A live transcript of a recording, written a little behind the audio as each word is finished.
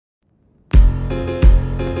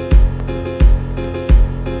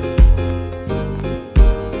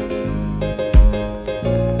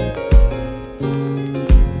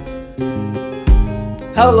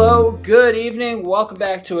Hello, good evening. Welcome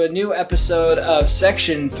back to a new episode of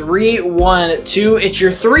Section 312. It's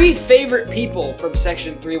your three favorite people from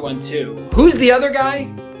Section 312. Who's the other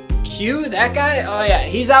guy? Q, that guy? Oh yeah,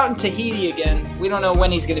 he's out in Tahiti again. We don't know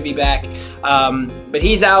when he's going to be back, but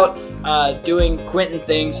he's out doing Quentin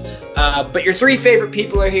things. But your three favorite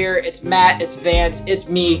people are here. It's Matt, it's Vance, it's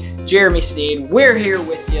me, Jeremy Steen. We're here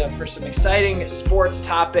with you for some exciting sports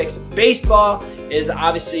topics. Baseball is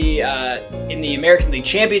obviously in the American League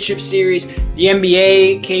Championship Series. The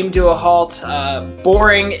NBA came to a halt.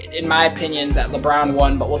 Boring, in my opinion, that LeBron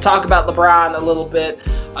won, but we'll talk about LeBron a little bit.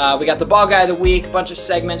 We got the Ball Guy of the Week, a bunch of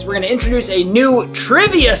segments. We're going to introduce a new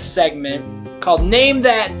trivia segment called Name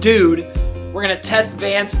That Dude. We're going to test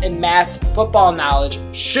Vance and Matt's football knowledge.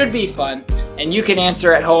 Should be fun, and you can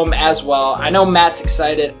answer at home as well. I know Matt's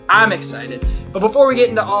excited. I'm excited. But before we get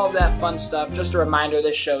into all of that fun stuff, just a reminder,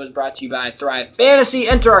 this show is brought to you by Thrive Fantasy.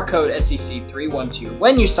 Enter our code SEC312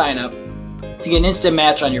 when you sign up to get an instant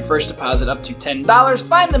match on your first deposit up to $10.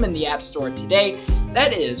 Find them in the App Store today.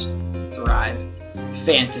 That is Thrive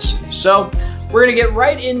Fantasy. So we're going to get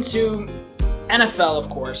right into NFL, of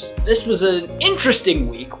course. This was an interesting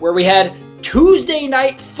week where we had Tuesday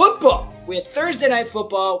night football. We had Thursday night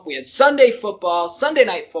football. We had Sunday football, Sunday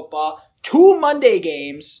night football, two Monday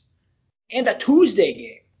games, and a Tuesday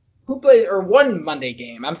game. Who plays, or one Monday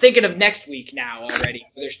game? I'm thinking of next week now already.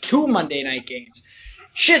 There's two Monday night games.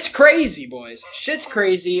 Shit's crazy, boys. Shit's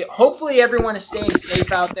crazy. Hopefully everyone is staying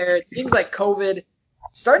safe out there. It seems like COVID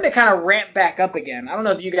starting to kind of ramp back up again. I don't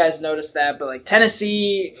know if you guys noticed that, but like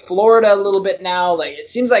Tennessee, Florida a little bit now. Like it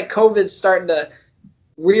seems like COVID's starting to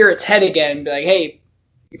rear its head again. Be like, hey,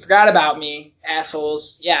 you forgot about me,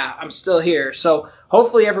 assholes. Yeah, I'm still here. So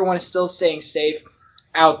hopefully everyone is still staying safe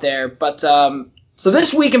out there. But so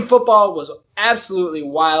this week in football was absolutely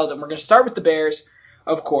wild, and we're going to start with the Bears,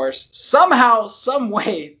 of course. Somehow, some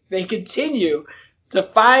way, they continue to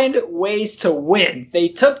find ways to win. They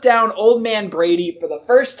took down old man Brady for the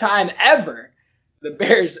first time ever. The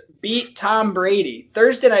Bears beat Tom Brady.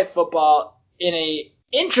 Thursday night football in a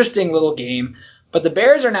interesting little game, but the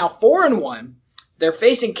Bears are now 4-1. They're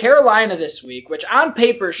facing Carolina this week, which on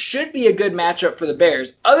paper should be a good matchup for the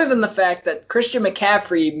Bears, other than the fact that Christian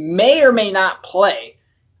McCaffrey may or may not play.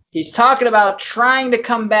 He's talking about trying to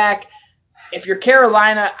come back. If you're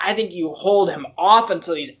Carolina, I think you hold him off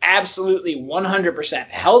until he's absolutely 100%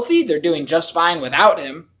 healthy. They're doing just fine without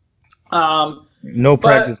him. No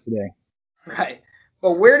practice today. Right.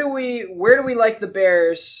 But where do we like the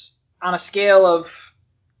Bears on a scale of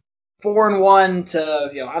 4-1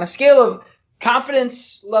 to, on a scale of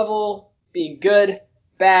confidence level being good,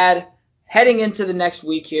 bad, heading into the next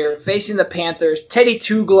week here, facing the Panthers, Teddy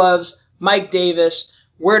Two Gloves, Mike Davis,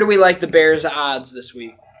 where do we like the Bears' odds this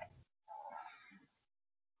week?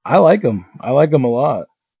 I like them. I like them a lot.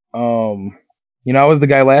 I was the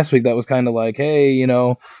guy last week that was kind of like, hey,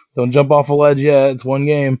 don't jump off a ledge yet. It's one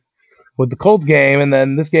game with the Colts game. And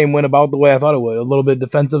then this game went about the way I thought it would. A little bit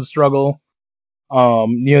defensive struggle,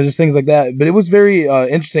 just things like that. But it was very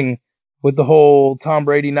interesting with the whole Tom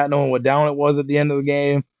Brady not knowing what down it was at the end of the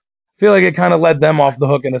game. I feel like it kind of let them off the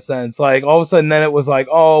hook in a sense. Like all of a sudden then it was like,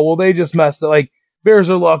 oh, well, they just messed up. Like,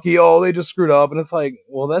 Bears are lucky. Oh, they just screwed up. And it's like,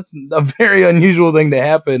 well, that's a very unusual thing to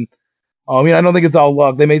happen. I don't think it's all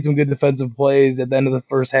luck. They made some good defensive plays at the end of the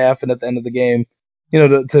first half and at the end of the game,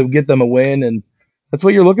 to get them a win. And that's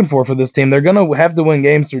what you're looking for this team. They're going to have to win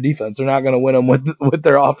games through defense. They're not going to win them with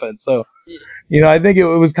their offense. So, I think it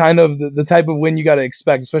was kind of the type of win you got to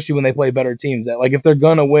expect, especially when they play better teams. That, like, if they're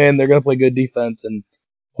going to win, they're going to play good defense and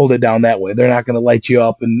hold it down that way. They're not going to light you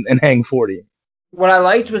up and hang 40. What I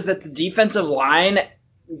liked was that the defensive line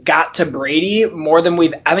got to Brady more than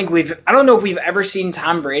I don't know if we've ever seen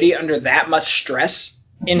Tom Brady under that much stress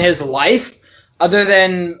in his life, other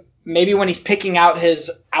than maybe when he's picking out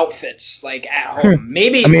his outfits, like at home.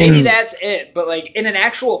 Maybe that's it. But like in an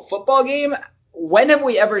actual football game, when have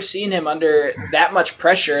we ever seen him under that much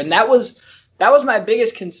pressure? And that was my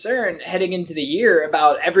biggest concern heading into the year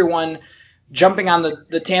about everyone jumping on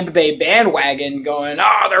the Tampa Bay bandwagon going,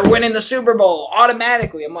 oh, they're winning the Super Bowl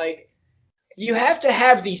automatically. I'm like, you have to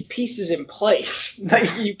have these pieces in place.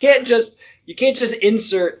 Like you can't just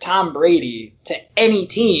insert Tom Brady to any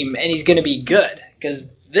team and he's going to be good,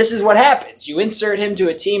 because this is what happens. You insert him to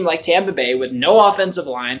a team like Tampa Bay with no offensive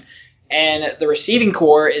line and the receiving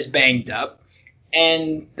core is banged up,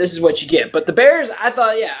 and this is what you get. But the Bears, I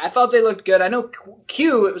thought they looked good. I know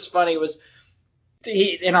Q, it was funny,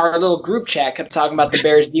 he in our little group chat kept talking about the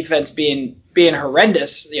Bears defense being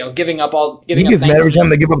horrendous, giving up. He gets mad every time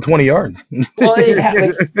they give up 20 yards. Well,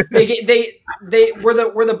 yeah, like they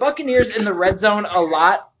were the Buccaneers in the red zone a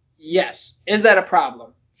lot Yes. Is that a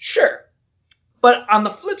problem? Sure. But on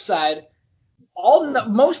the flip side,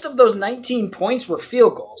 most of those 19 points were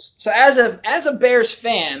field goals. So as a Bears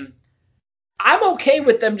fan, I'm okay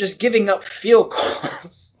with them just giving up field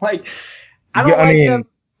goals. Like, I don't like them.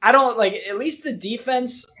 I don't like, at least the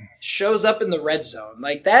defense shows up in the red zone.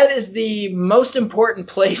 Like, that is the most important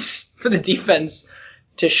place for the defense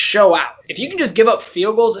to show out. If you can just give up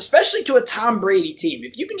field goals, especially to a Tom Brady team,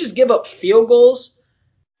 if you can just give up field goals,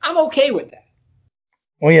 I'm okay with that.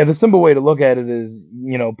 Well, yeah, the simple way to look at it is,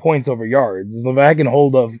 points over yards. So if I can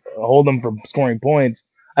hold them from scoring points,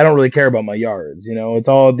 I don't really care about my yards. It's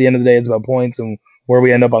all, at the end of the day, it's about points and where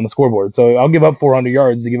we end up on the scoreboard. So I'll give up 400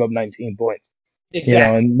 yards to give up 19 points.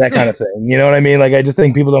 Exactly. And that kind of thing. You know what I mean? Like, I just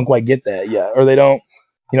think people don't quite get that yet, or they don't,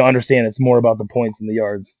 understand it's more about the points than the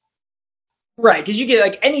yards. Right, because you get,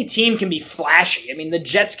 like, any team can be flashy. I mean, the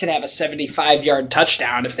Jets can have a 75-yard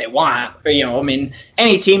touchdown if they want. Or,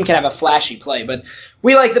 any team can have a flashy play. But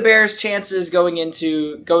we like the Bears' chances going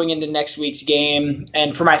into next week's game.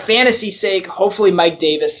 And for my fantasy sake, hopefully Mike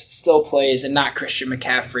Davis still plays and not Christian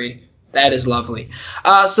McCaffrey. That is lovely.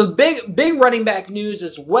 So big running back news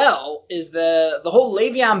as well is the whole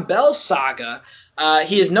Le'Veon Bell saga.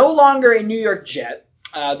 He is no longer a New York Jet.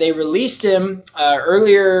 They released him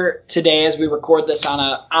earlier today as we record this on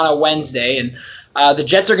a Wednesday, and the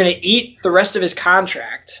Jets are going to eat the rest of his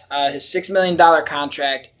contract, his $6 million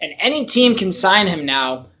contract, and any team can sign him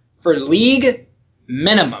now for league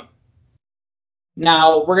minimum.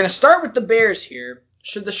 Now, we're going to start with the Bears here.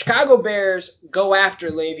 Should the Chicago Bears go after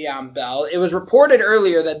Le'Veon Bell? It was reported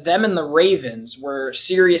earlier that them and the Ravens were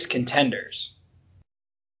serious contenders.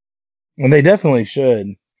 Well, they definitely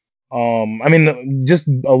should. Just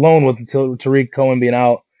alone with Tariq Cohen being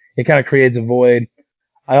out, it kind of creates a void.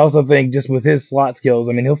 I also think just with his slot skills,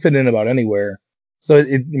 he'll fit in about anywhere. So,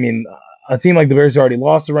 a team like the Bears already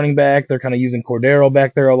lost a running back. They're kind of using Cordero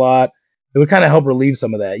back there a lot. It would kind of help relieve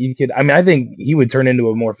some of that. I think he would turn into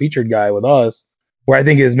a more featured guy with us, where I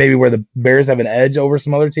think is maybe where the Bears have an edge over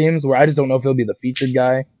some other teams, where I just don't know if he'll be the featured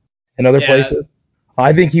guy in other places.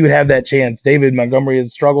 I think he would have that chance. David Montgomery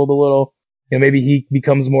has struggled a little. Maybe he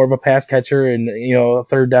becomes more of a pass catcher and, a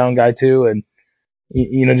third down guy too. And,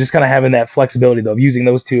 just kind of having that flexibility though of using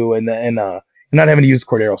those two and not having to use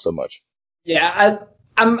Cordero so much. Yeah,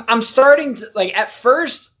 I'm starting to, like, at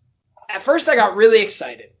first I got really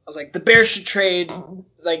excited. I was like, the Bears should trade,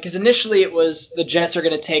 like, because initially it was the Jets are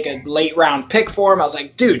going to take a late round pick for him. I was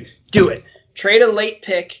like, dude, do it. Trade a late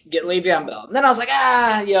pick, get Le'Veon Bell. And then I was like,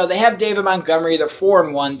 they have David Montgomery. They're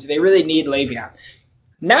 4-1. Do they really need Le'Veon?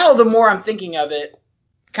 Now, the more I'm thinking of it,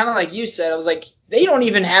 kind of like you said, I was like, they don't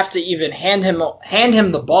even have to even hand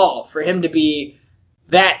him the ball for him to be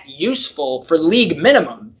that useful for league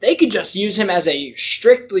minimum. They could just use him as a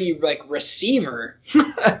strictly, like, receiver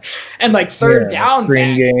and, like, third down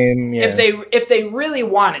back game, yeah. if they really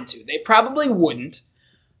wanted to. They probably wouldn't.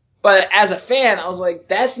 But as a fan, I was like,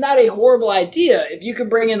 that's not a horrible idea. If you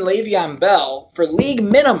could bring in Le'Veon Bell for league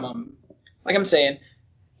minimum, like I'm saying,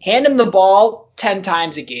 hand him the ball 10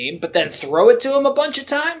 times a game, but then throw it to him a bunch of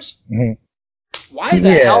times. Mm-hmm. Why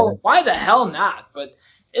the hell not? But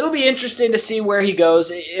it'll be interesting to see where he goes.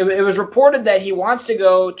 It was reported that he wants to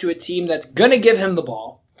go to a team that's going to give him the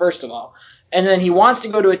ball, first of all, and then he wants to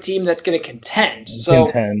go to a team that's going to contend.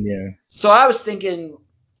 So I was thinking,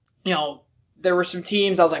 there were some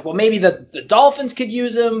teams, I was like, well, maybe the Dolphins could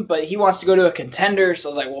use him, but he wants to go to a contender, so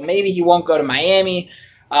I was like, well, maybe he won't go to Miami.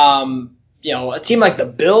 A team like the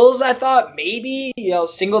Bills, I thought maybe,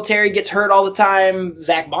 Singletary gets hurt all the time.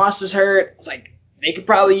 Zach Moss is hurt. It's like they could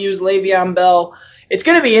probably use Le'Veon Bell. It's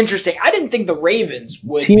going to be interesting. I didn't think the Ravens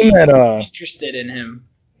would be interested in him.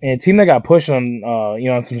 And a team that got pushed on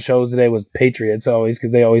some shows today was Patriots always,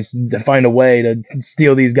 because they always find a way to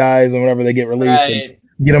steal these guys and whenever they get released and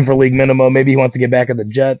get them for league minimum. Maybe he wants to get back at the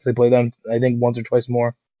Jets. They play them, I think, once or twice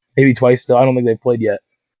more, maybe twice still. I don't think they've played yet.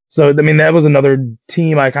 So, that was another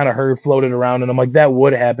team I kind of heard floated around, and I'm like, that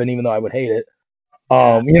would happen, even though I would hate it.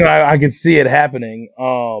 I could see it happening.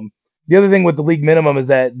 The other thing with the league minimum is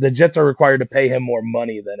that the Jets are required to pay him more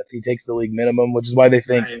money than if he takes the league minimum, which is why they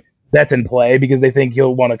think that's in play, because they think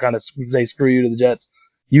he'll want to kind of say, screw you to the Jets.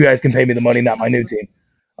 You guys can pay me the money, not my new team.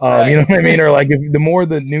 You know what I mean? Or like, the more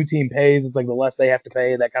the new team pays, it's like the less they have to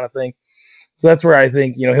pay, that kind of thing. So that's where I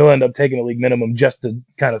think, he'll end up taking a league minimum just to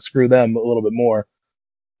kind of screw them a little bit more.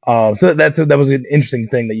 So that was an interesting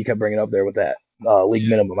thing that you kept bringing up there with that league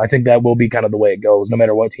minimum. I think that will be kind of the way it goes, no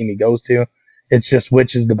matter what team he goes to. It's just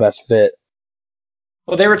which is the best fit.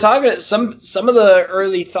 Well, they were talking, some of the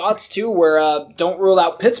early thoughts too were don't rule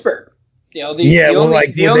out Pittsburgh. When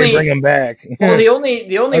they bring him back. The only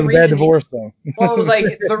that was reason a bad divorce though. Well, it was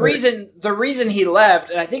like the reason he left,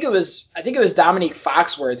 and I think it was Dominique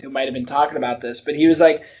Foxworth who might have been talking about this, but he was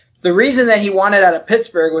like, the reason that he wanted out of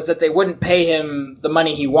Pittsburgh was that they wouldn't pay him the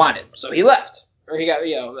money he wanted, so he left, or he got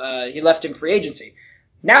he left in free agency.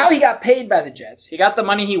 Now he got paid by the Jets, he got the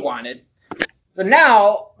money he wanted, so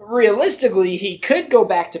now realistically he could go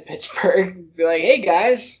back to Pittsburgh, and be like, hey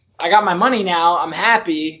guys, I got my money now, I'm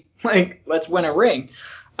happy. Like, let's win a ring.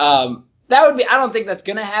 That would be. I don't think that's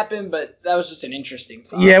gonna happen, but that was just an interesting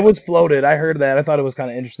thought. Yeah, it was floated. I heard that. I thought it was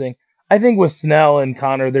kind of interesting. I think with Snell and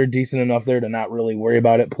Connor, they're decent enough there to not really worry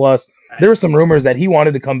about it. Plus, there were some rumors that he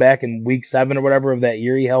wanted to come back in week 7 or whatever of that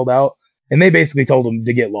year he held out, and they basically told him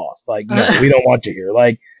to get lost. Like, no, we don't want you here.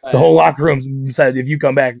 Like, the whole locker room said, if you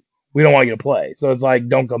come back, we don't want you to play. So it's like,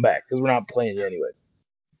 don't come back because we're not playing you anyways.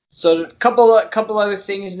 So a couple other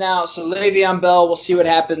things now. So Le'Veon Bell, we'll see what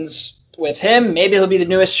happens with him. Maybe he'll be the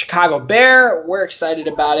newest Chicago Bear. We're excited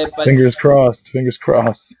about it. But fingers crossed.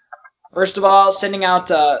 First of all, sending out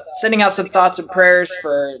some thoughts and prayers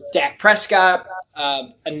for Dak Prescott.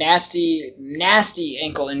 A nasty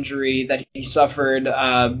ankle injury that he suffered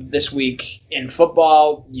this week in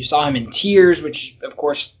football. You saw him in tears, which of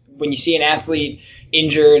course, when you see an athlete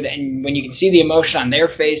injured and when you can see the emotion on their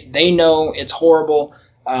face, they know it's horrible.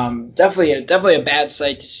 Definitely a bad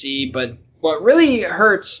sight to see. But what really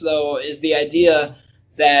hurts, though, is the idea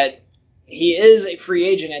that he is a free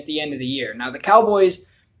agent at the end of the year. Now, the Cowboys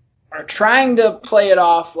are trying to play it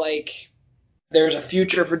off like there's a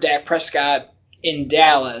future for Dak Prescott in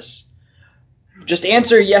Dallas. Just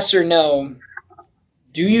answer yes or no.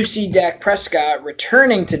 Do you see Dak Prescott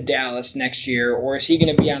returning to Dallas next year, or is he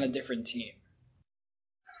going to be on a different team?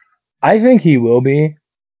 I think he will be.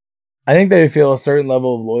 I think they feel a certain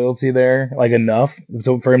level of loyalty there, like enough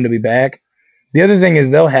for him to be back. The other thing is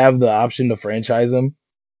they'll have the option to franchise him,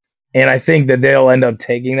 and I think that they'll end up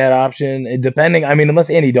taking that option, depending. I mean, unless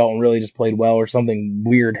Andy Dalton really just played well or something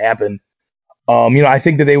weird happened. I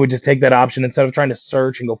think that they would just take that option instead of trying to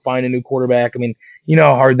search and go find a new quarterback. I mean, you know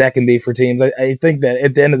how hard that can be for teams. I think that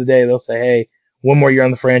at the end of the day, they'll say, hey, one more year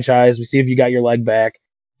on the franchise. We see if you got your leg back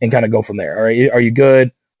and kind of go from there. All right, are you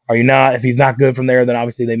good? Are you not? If he's not good from there, then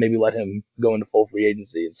obviously they maybe let him go into full free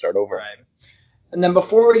agency and start over. Right. And then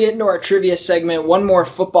before we get into our trivia segment, one more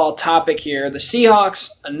football topic here. The Seahawks,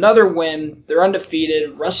 another win. They're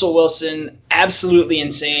undefeated. Russell Wilson, absolutely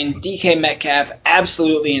insane. DK Metcalf,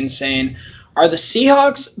 absolutely insane. Are the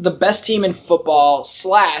Seahawks the best team in football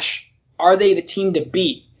 / are they the team to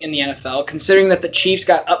beat in the NFL, considering that the Chiefs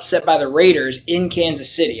got upset by the Raiders in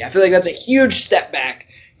Kansas City? I feel like that's a huge step back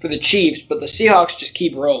for the Chiefs, but the Seahawks just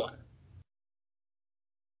keep rolling.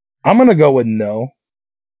 I'm going to go with no.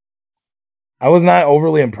 I was not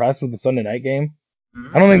overly impressed with the Sunday night game.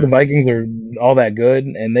 I don't think the Vikings are all that good,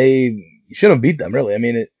 and they should have beat them, really. I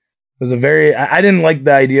mean, it was I didn't like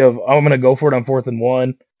the idea of, I'm going to go for it on 4th and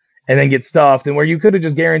 1 and then get stuffed, and where you could have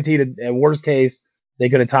just guaranteed at worst case, they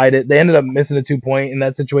could have tied it. They ended up missing a 2-point in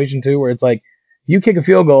that situation, too, where it's like, you kick a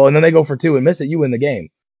field goal, and then they go for 2 and miss it, you win the game.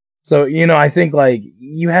 So, I think, like,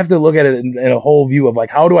 you have to look at it in a whole view of,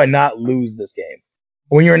 like, how do I not lose this game?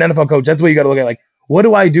 When you're an NFL coach, that's what you got to look at, like, what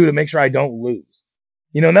do I do to make sure I don't lose?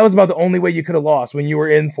 And that was about the only way you could have lost when you were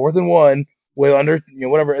in 4th and 1 with under,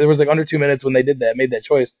 whatever. There was like under 2 minutes when they made that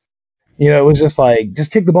choice. It was just like,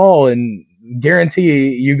 just kick the ball and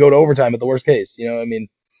guarantee you go to overtime at the worst case. They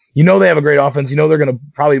have a great offense. They're going to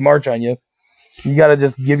probably march on you. You got to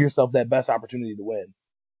just give yourself that best opportunity to win.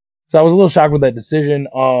 So I was a little shocked with that decision.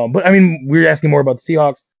 But I mean, we were asking more about the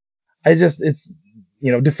Seahawks. It's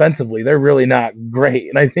defensively, they're really not great.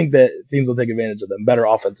 And I think that teams will take advantage of them, better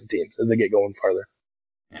offensive teams, as they get going farther.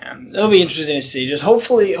 Yeah, it'll be interesting to see. Just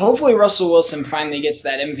hopefully Russell Wilson finally gets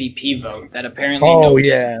that MVP vote that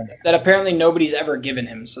apparently nobody's ever given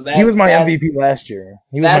him. So he was my MVP last year.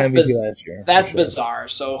 That's bizarre.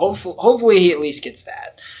 So hopefully he at least gets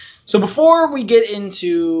that. So before we get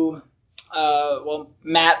into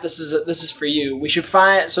Matt, this is for you. We should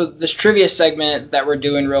find this trivia segment that we're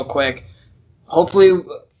doing real quick. Hopefully,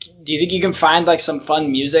 do you think you can find like some fun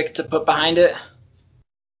music to put behind it?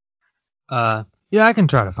 Yeah, I can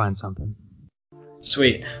try to find something.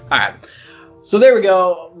 Sweet. All right. So there we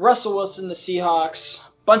go. Russell Wilson, the Seahawks,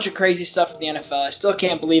 bunch of crazy stuff in the NFL. I still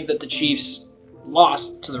can't believe that the Chiefs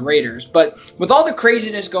lost to the Raiders. But with all the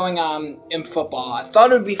craziness going on in football, I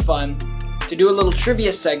thought it would be fun to do a little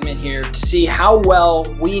trivia segment here to see how well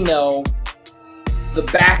we know the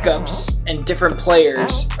backups and different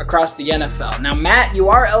players across the NFL. Now, Matt, you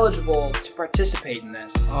are eligible to participate in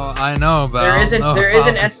this. Oh, I know, but there is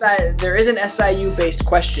an SIU based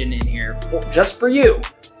question in here just for you.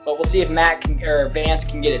 but we'll see if Vance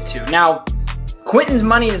can get it too. Now, Quentin's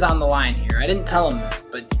money is on the line here. I didn't tell him this,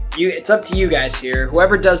 but it's up to you guys here.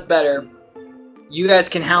 Whoever does better, you guys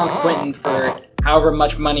can hound Quentin for however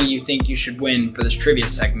much money you think you should win for this trivia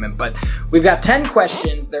segment. But we've got 10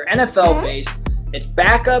 questions. They're NFL based. It's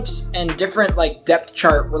backups and different like depth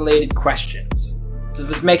chart related questions. Does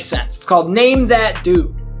this make sense? It's called Name That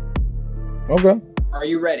Dude. Okay. Are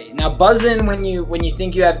you ready? Now buzz in when you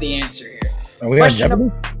think you have the answer here. Are we on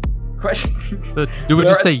Jeopardy? Question. Do we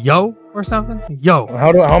just say yo or something? Yo. How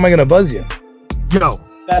am I gonna buzz you? Yo.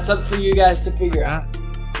 That's up for you guys to figure out.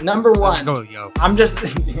 Number one. Let's go, yo. I'm just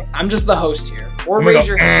the host here. Or raise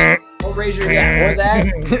your hand. Or raise your hand. Or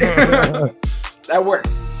that. That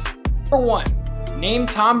works. Number one. Name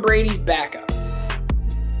Tom Brady's backup.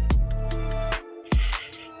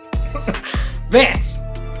 Vance.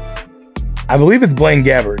 I believe it's Blaine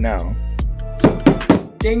Gabbert now.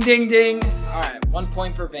 Ding, ding, ding. All right, 1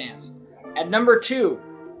 point for Vance. At number two,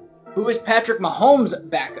 who is Patrick Mahomes'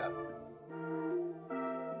 backup?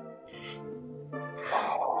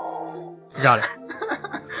 Got it.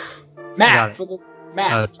 Matt.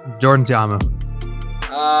 Jordan Ta'amu.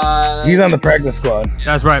 He's on the practice squad.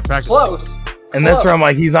 That's right, practice. Close. And that's where I'm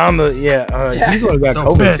like, he's on the he's the one who got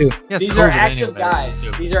COVID too. These are active guys.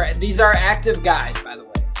 These are active guys, by the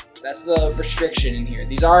way. That's the restriction in here.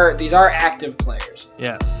 These are active players.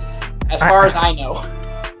 Yes. As far as I know.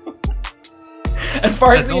 As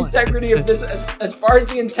far as the integrity of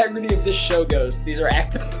this show goes, these are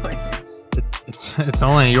active players. It's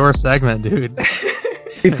only your segment, dude.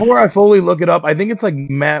 Before I fully look it up, I think it's like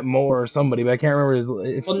Matt Moore or somebody, but I can't remember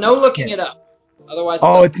his. Well, no looking it up. Otherwise.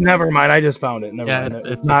 It's never mind. I just found it. Never mind.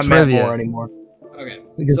 It's not Matt Moore anymore. Okay.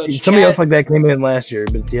 Because somebody else like that came in last year,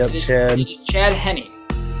 but Chad. It is Chad Henne.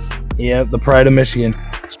 Yeah, the pride of Michigan.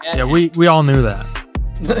 Yeah, we all knew that.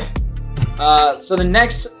 So the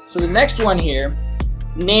next one here,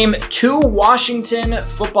 name two Washington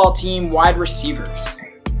football team wide receivers.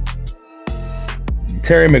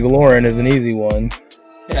 Terry McLaurin is an easy one.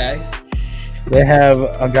 Okay. They have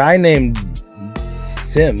a guy named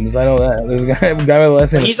Sims. I know that. There's a guy with the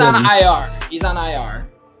last name. He's Sims. on IR. He's on IR.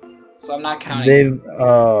 So I'm not counting.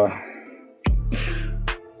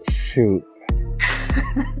 Shoot.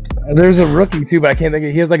 There's a rookie too, but I can't think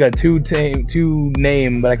of. He has like a two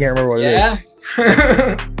name, but I can't remember what it is.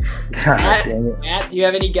 Yeah. God dang it. Matt, do you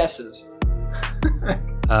have any guesses?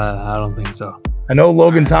 I don't think so. I know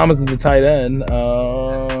Logan Thomas is the tight end.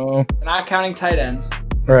 We're not counting tight ends.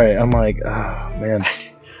 Right. I'm like, oh man.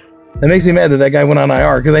 That makes me mad that guy went on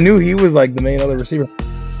IR because I knew he was like the main other receiver.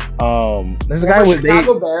 There's a guy with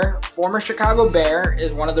former Chicago Bear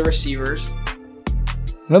is one of the receivers.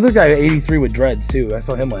 Another guy 83 with dreads too. I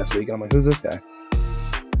saw him last week. I'm like, who's this guy?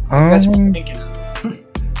 That's what I'm thinking of.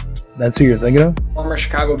 That's who you're thinking of? Former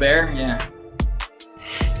Chicago Bear, yeah.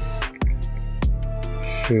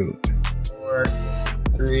 Shoot. 4,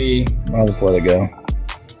 3. I'll just let it go.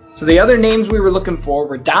 So the other names we were looking for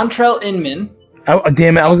were Dontrell Inman. Oh,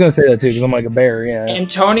 damn it, I was gonna say that too because I'm like a Bear, yeah.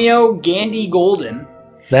 Antonio Gandy Golden.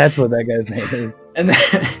 That's what that guy's name is.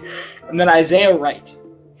 And then Isaiah Wright.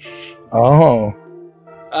 Oh.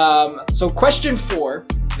 So question 4,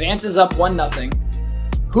 Vance is up 1-0.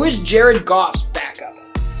 Who is Jared Goff's backup?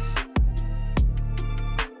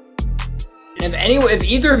 And if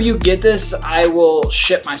either of you get this, I will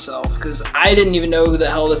shit myself because I didn't even know who the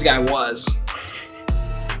hell this guy was.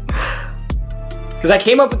 Because I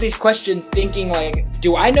came up with these questions thinking like,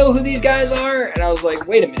 do I know who these guys are? And I was like,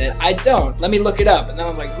 wait a minute, I don't. Let me look it up. And then I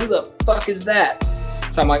was like, who the fuck is that?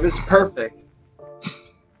 So I'm like, this is perfect.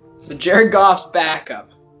 So Jared Goff's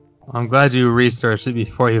backup. I'm glad you researched it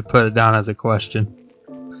before you put it down as a question.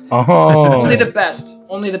 Oh. Only the best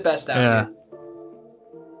out here.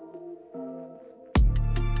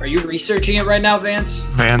 Are you researching it right now, Vance?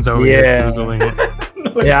 Van's over here Googling it.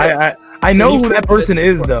 No, yeah, I know who that person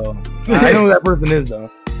is, though. I know who that person is, though.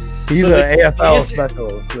 He's an AFL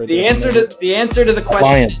specialist. Right the answer to the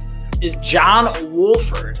question is John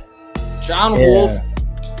Wolford. John Wolford.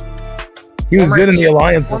 He was good in the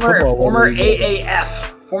Alliance football. Former AAF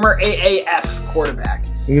quarterback.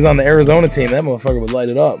 He was on the Arizona team. That motherfucker would light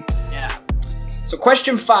it up. Yeah. So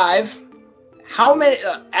question 5: how many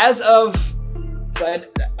as of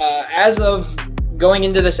going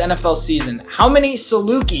into this NFL season, how many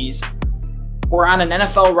Salukis were on an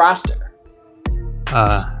NFL roster?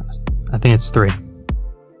 I think it's 3.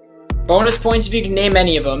 Bonus points if you can name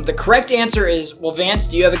any of them. The correct answer is, well, Vance,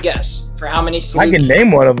 do you have a guess for how many Salukis? I can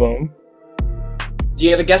name one of them. Do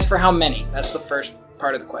you have a guess for how many? That's the first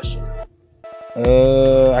part of the question.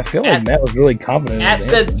 I feel like Matt was really confident. Matt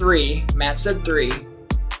said 3.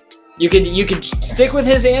 You could stick with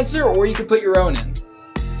his answer, or you could put your own in.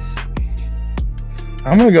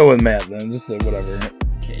 I'm gonna go with Matt then. Just say whatever.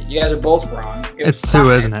 Okay, you guys are both wrong. It's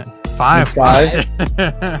 2, isn't it? 5. It's 5.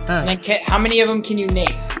 And then how many of them can you name?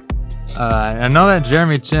 I know that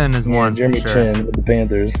Jeremy Chin is more. Jeremy sure. Chin with the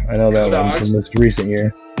Panthers. I know that one from this recent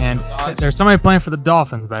year. And there's somebody playing for the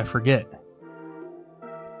Dolphins, but I forget.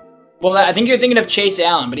 Well, I think you're thinking of Chase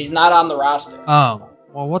Allen, but he's not on the roster. Oh,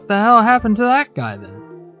 well, what the hell happened to that guy then?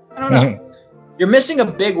 I don't know. You're missing a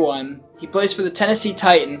big one. He plays for the Tennessee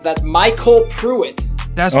Titans. That's Michael Pruitt.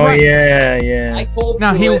 That's right. Oh, yeah. Michael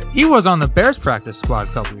Now, Pruitt. he was on the Bears practice squad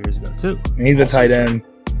a couple years ago, too. He's a tight end.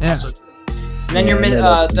 Yeah. And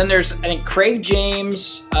then then there's, I think, Craig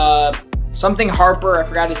James, something Harper, I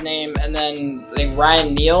forgot his name, and then I think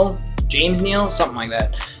Ryan Neal, James Neal, something like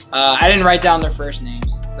that. I didn't write down their first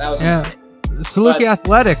names. That was a mistake. Saluki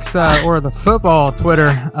Athletics, or the football Twitter,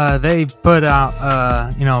 they put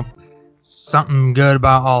out, something good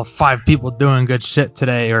about all 5 people doing good shit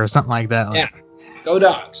today, or something like that. Yeah. Go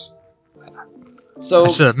Dogs. So I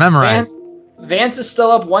should have memorized. Vance is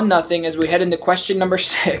still up 1-0 as we head into question number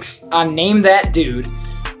 6 on Name That Dude.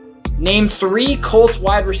 Name 3 Colts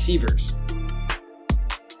wide receivers.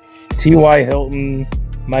 T.Y. Hilton,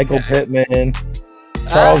 Michael Pittman,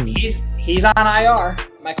 Charles. He's on IR.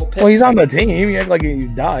 Michael Pittman. Well, he's on the team. He acts like he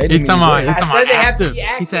died. He's talking about they have to active. be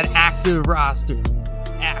active. He said active roster,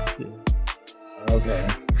 man. Active. Okay.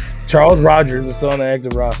 Charles Rogers is still on the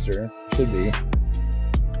active roster. Should be.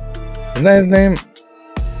 Isn't that his name?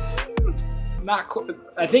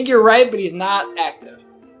 I think you're right, but he's not active.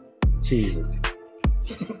 Jesus.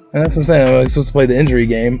 And that's what I'm saying. He's supposed to play the injury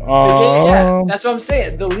game. Yeah, that's what I'm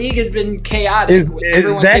saying. The league has been chaotic.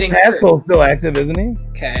 Is Zach Pascal still active, isn't he?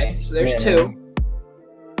 Okay, so there's 2.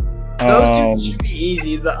 Those 2 should be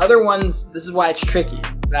easy. The other ones, this is why it's tricky.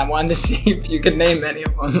 And I wanted to see if you could name any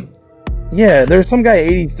of them. Yeah, there's some guy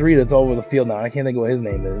 83 that's all over the field now. I can't think of what his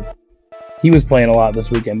name is. He was playing a lot this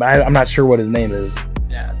weekend, but I'm not sure what his name is.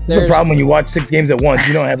 Yeah, there's a problem when you watch 6 games at once.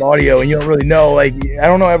 You don't have audio, and you don't really know. Like, I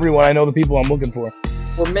don't know everyone. I know the people I'm looking for.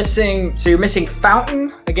 You're missing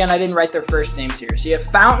Fountain. Again, I didn't write their first names here. So you have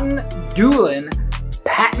Fountain, Doolin,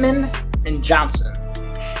 Patman, and Johnson.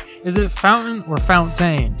 Is it Fountain or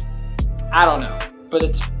Fountain? I don't know,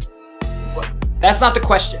 but that's not the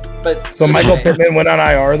question. But so Michael Pittman went on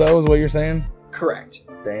IR, though, is what you're saying? Correct.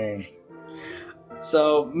 Dang.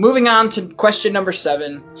 So moving on to question number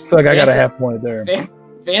 7. I feel like I got a half point there.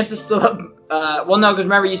 Vance is still up. Well, no, because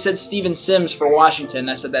remember you said Steven Sims for Washington.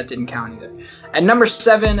 I said that didn't count either. At number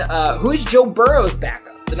 7, who is Joe Burrow's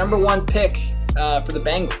backup? The number 1 pick for the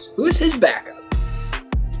Bengals. Who is his backup?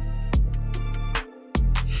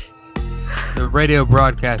 The radio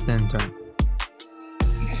broadcast intern.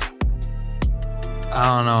 I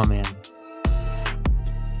don't know, man.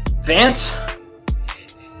 Vance?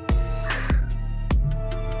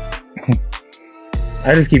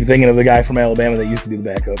 I just keep thinking of the guy from Alabama that used to be the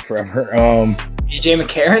backup forever. AJ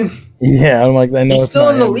McCarron? Yeah, I'm like, I know he's it's still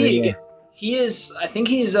not in the him, league. yeah. He is. I think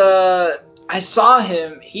he's. I saw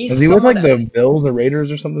him. He's. Is he with like the Bills or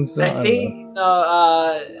Raiders or something still? I think.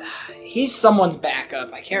 He's someone's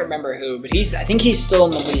backup. I can't remember who, but I think he's still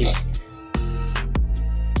in the league.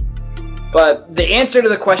 But the answer to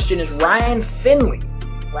the question is Ryan Finley.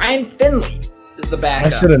 Ryan Finley is the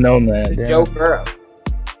backup. I should have known that. Joe Burrow.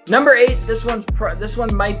 Number 8. This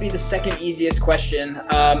one might be the second easiest question.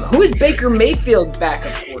 Who is Baker Mayfield's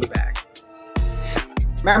backup quarterback?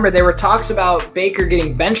 Remember, there were talks about Baker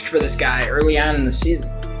getting benched for this guy early on in the season.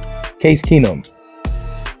 Case Keenum.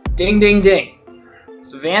 Ding, ding, ding.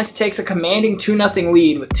 So Vance takes a commanding 2-0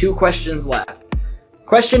 lead with 2 questions left.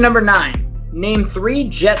 Question number 9. Name 3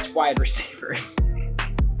 Jets wide receivers.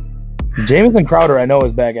 Jamison Crowder, I know,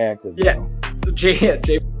 is back active. Yeah. Though. So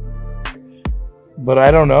Jay. But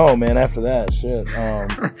I don't know, man. After that, shit.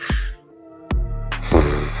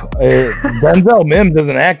 Denzel Mims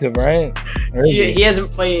isn't active, right? He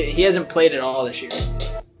hasn't played. He hasn't played at all this year.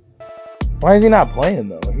 Why is he not playing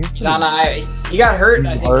though? He's on. He got hurt.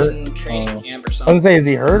 I think in training camp or something. I was gonna say, is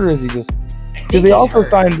he hurt or is he just? Because they also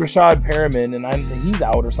signed Rashad Perriman, and he's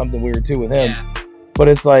out or something weird too with him. Yeah. But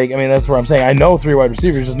it's like, I mean, that's where I'm saying I know 3 wide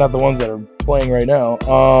receivers, just not the ones that are playing right now.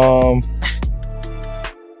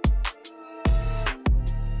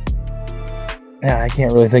 Yeah, I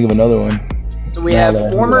can't really think of another one. So we have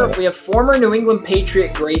former New England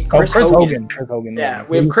Patriot great Chris Hogan. Chris Hogan. Yeah,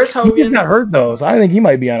 we have Chris Hogan. He's not hurt though, so I think he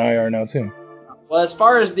might be on IR now too. Well, as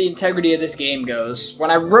far as the integrity of this game goes, when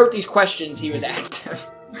I wrote these questions, he was active.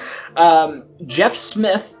 Jeff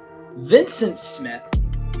Smith, Vincent Smith,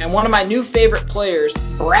 and one of my new favorite players,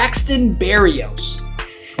 Braxton Berrios.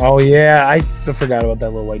 Oh yeah, I forgot about that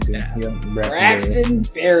little white dude. Yeah. Yeah, Braxton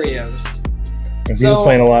Berrios. He was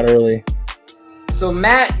playing a lot early. So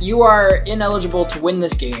Matt, you are ineligible to win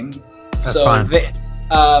this game. That's fine.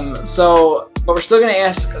 But we're still going to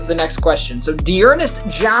ask the next question. So Dearness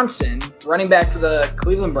Johnson, running back for the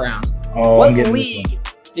Cleveland Browns, what league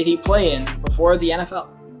did he play in before the NFL?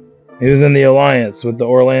 He was in the Alliance with the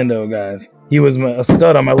Orlando guys. He was a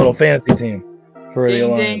stud on my little fantasy team for the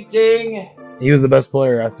Alliance. Ding, ding. He was the best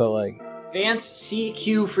player, I felt like. Vance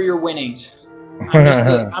CQ for your winnings.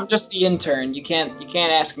 I'm just the intern. You can't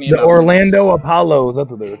ask me about the Orlando Apollos.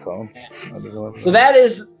 That's what they were called. Yeah. So that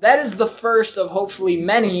is the first of hopefully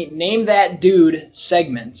many Name That Dude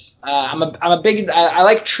segments. I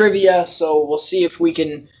like trivia, so we'll see if we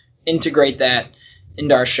can integrate that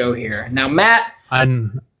into our show here. Now, Matt.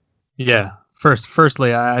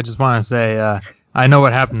 Firstly, I just want to say I know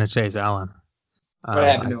what happened to Chase Allen. What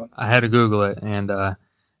happened to him? I had to Google it, and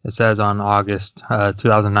it says on August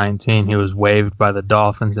 2019 he was waived by the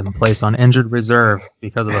Dolphins and placed on injured reserve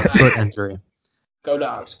because of a foot injury. Go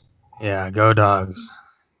Dogs. Yeah, go Dogs.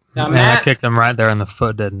 Now, Man, Matt, I kicked him right there in the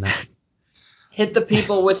foot, didn't I? Hit the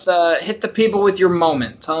people with your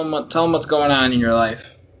moment. Tell them what's going on in your life.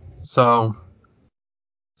 So,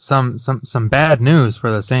 some bad news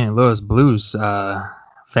for the St. Louis Blues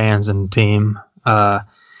fans and team.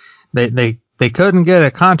 They couldn't get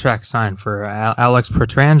a contract signed for Alex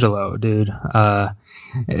Pietrangelo, dude.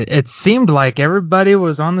 It seemed like everybody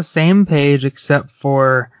was on the same page except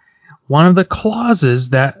for one of the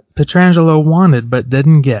clauses that Pietrangelo wanted but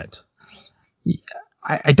didn't get.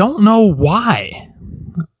 I don't know why,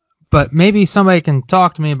 but maybe somebody can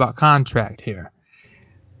talk to me about contract here.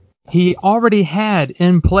 He already had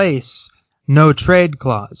in place no trade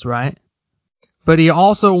clause, right? But he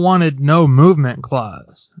also wanted no movement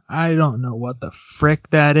clause. I don't know what the frick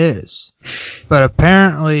that is. But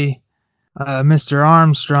apparently, Mr.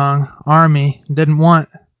 Armstrong, Army, didn't want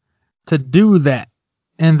to do that.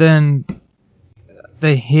 And then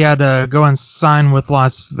he had to go and sign with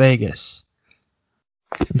Las Vegas,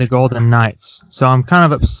 the Golden Knights. So I'm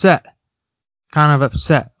kind of upset.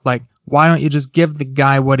 Like, why don't you just give the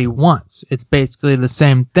guy what he wants? It's basically the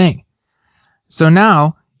same thing. So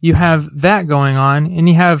now you have that going on, and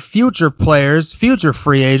you have future players, future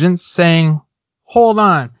free agents saying, hold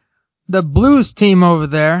on, the Blues team over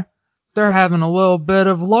there, they're having a little bit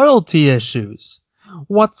of loyalty issues.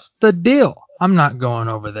 What's the deal? I'm not going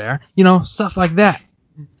over there. Stuff like that.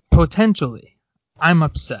 Potentially. I'm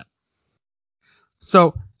upset.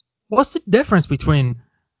 So, what's the difference between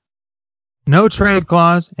no trade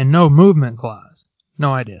clause and no movement clause?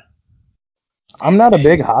 No idea. I'm not a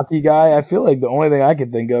big hockey guy. I feel like the only thing I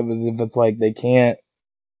could think of is if it's like they can't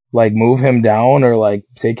like move him down or like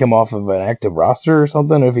take him off of an active roster or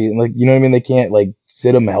something. Or if he like, you know what I mean? They can't like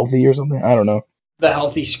sit him healthy or something. I don't know. The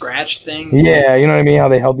healthy scratch thing? Yeah, you know what I mean? How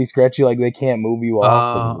they healthy scratch you, like they can't move you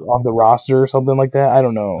off the roster or something like that. I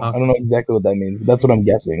don't know. Okay. I don't know exactly what that means, but that's what I'm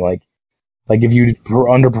guessing. Like if you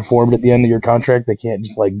underperformed at the end of your contract, they can't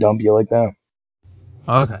just like dump you like that.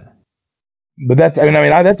 Okay. But that's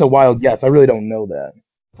a wild guess. I really don't know that.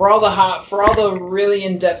 For all the really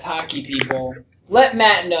in-depth hockey people, let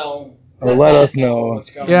Matt know. Let us know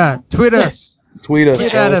what's going on. Tweet us. Tweet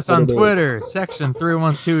at us on Twitter, Section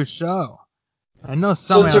 312 Show. I know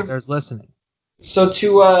somebody out there is listening. So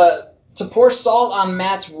to pour salt on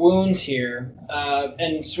Matt's wounds here,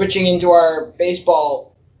 and switching into our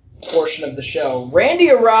baseball portion of the show, Randy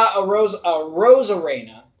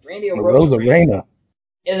Arozarena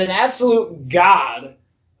is an absolute god.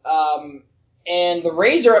 And the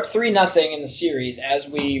Rays are up 3-0 in the series as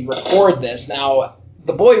we record this. Now,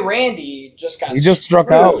 the boy Randy he just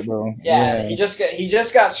struck out, bro. Yeah, he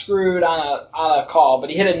just got screwed on a call, but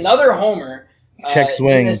he hit another homer. Check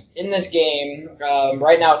swing in this game.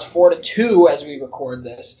 Right now it's 4-2 as we record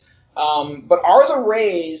this. But are the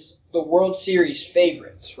Rays the World Series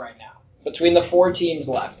favorites right now between the 4 teams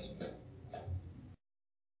left?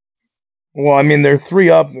 Well, I mean, they're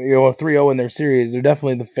 3-0 in their series. They're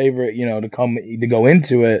definitely the favorite, to go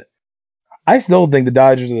into it. I still think the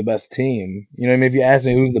Dodgers are the best team. You know what I mean? If you ask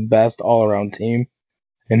me who's the best all-around team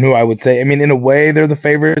and who I would say, I mean, in a way, they're the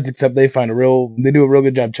favorites, except they do a real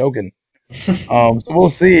good job choking. So we'll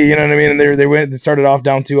see. You know what I mean? They started off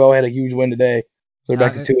down 2-0, had a huge win today, so they're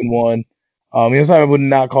back to 2-1. So I would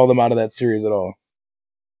not call them out of that series at all.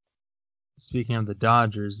 Speaking of the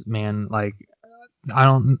Dodgers, man, like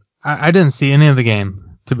I didn't see any of the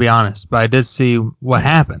game, to be honest, but I did see what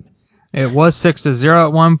happened. It was 6-0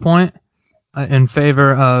 at one point in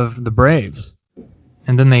favor of the Braves,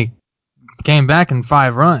 and then they came back in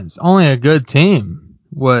 5 runs. Only a good team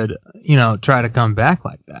would, try to come back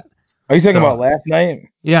like that. Are you talking about last night?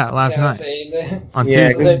 Yeah, last night. On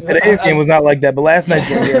Tuesday. Today's game was not like that, but last night's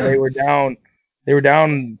game, they were down. They were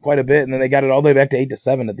down quite a bit, and then they got it all the way back to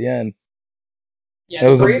 8-7 at the end. Yeah,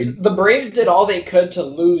 the Braves did all they could to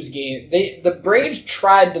lose game. The Braves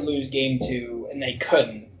tried to lose game 2, and they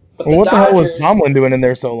couldn't. But what the hell was Tomlin doing in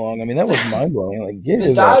there so long? I mean, that was mind blowing. Like,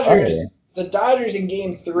 the Dodgers in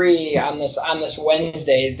game 3 on this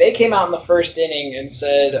Wednesday, they came out in the first inning and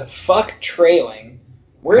said, "Fuck trailing.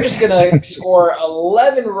 We're just gonna score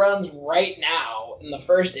 11 runs right now in the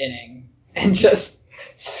first inning and just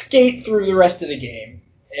skate through the rest of the game."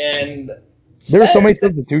 And there were so many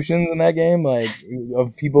substitutions in that game, like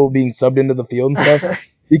of people being subbed into the field and stuff,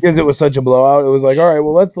 because it was such a blowout. It was like, all right,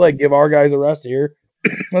 well, let's give our guys a rest here.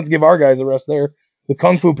 Let's give our guys a rest there. The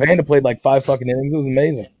Kung Fu Panda played like 5 fucking innings. It was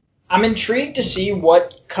amazing. I'm intrigued to see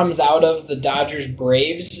what comes out of the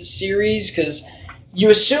Dodgers-Braves series, because you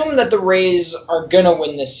assume that the Rays are going to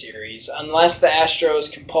win this series unless the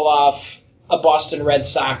Astros can pull off a Boston Red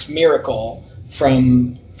Sox miracle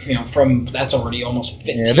from that's already almost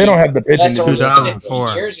 15. Yeah, they don't have the pitching. That's already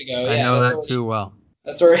 15 years ago. I know that too well.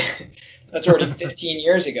 That's already 15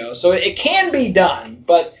 years ago. So it can be done,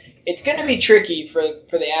 but it's going to be tricky for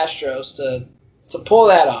the Astros to pull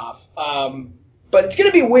that off. But it's going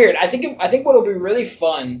to be weird. I think what will be really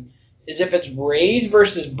fun is if it's Rays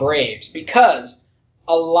versus Braves, because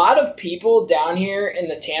a lot of people down here in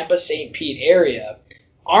the Tampa-St. Pete area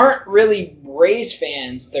aren't really Rays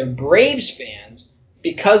fans. They're Braves fans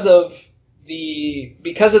because of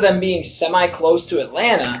them being semi-close to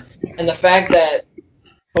Atlanta, and the fact that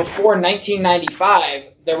before 1995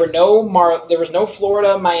 there was no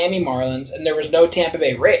Florida Miami Marlins and there was no Tampa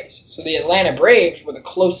Bay Rays. So the Atlanta Braves were the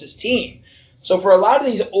closest team. So for a lot of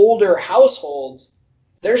these older households,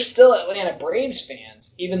 they're still Atlanta Braves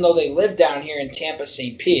fans, even though they live down here in Tampa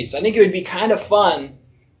St. Pete. So I think it would be kind of fun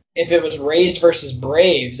if it was Rays versus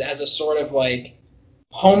Braves as a sort of like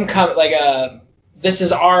homecoming, like a this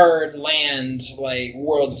is our land like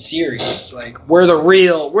World Series, like we're the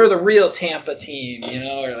real Tampa team,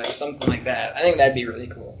 or like something like that. I think that'd be really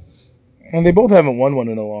cool. And they both haven't won one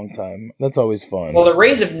in a long time. That's always fun. Well, the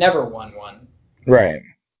Rays have never won one. Right.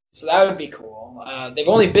 So that would be cool. They've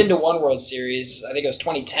only been to one World Series. I think it was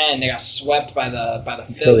 2010. They got swept by the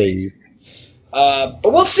Phillies. But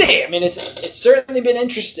we'll see. I mean, it's certainly been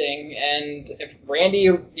interesting. And if Randy,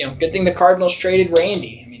 good thing the Cardinals traded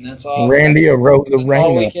Randy. I mean, that's all. Randy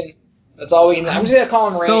Arozarena. That's all we can. I'm just gonna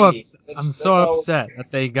call him Randy. I'm so upset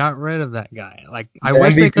that they got rid of that guy. Like, I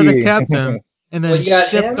wish they could have kept him and then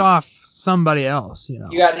shipped off somebody else.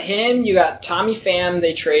 You got him. You got Tommy Pham.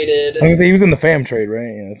 They traded. I was gonna say he was in the Pham trade,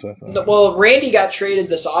 right? Yeah, that's what I thought. Well, Randy got traded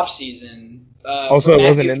this offseason. So it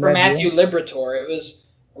wasn't in Matthew Liberatore. It was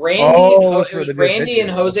Randy and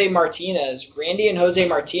Jose Martinez. Randy and Jose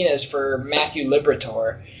Martinez for Matthew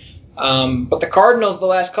Liberatore. But the Cardinals, the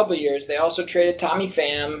last couple of years, they also traded Tommy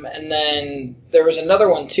Pham, and then there was another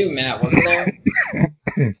one too, Matt, wasn't there?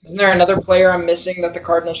 Isn't there another player I'm missing that the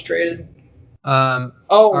Cardinals traded?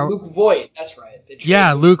 Luke Voit. That's right.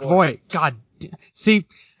 Yeah, Luke Voit. God, see.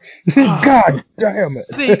 God damn it.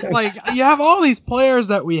 See, like, you have all these players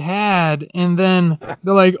that we had, and then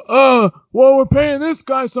they're like, oh, well, we're paying this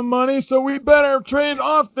guy some money, so we better trade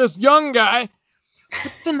off this young guy.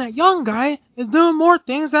 But then that young guy is doing more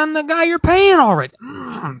things than the guy you're paying already.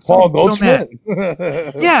 Paul Goldschmidt.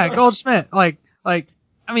 Yeah, Goldschmidt. Like, I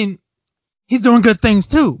mean, he's doing good things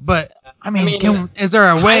too, but is there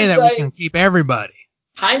a way that we can keep everybody?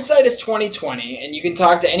 Hindsight is 20/20, and you can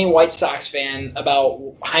talk to any White Sox fan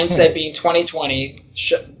about hindsight being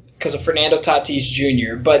 20/20 because of Fernando Tatis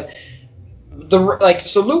Jr. But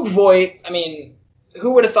so Luke Voit. I mean,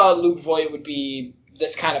 who would have thought Luke Voit would be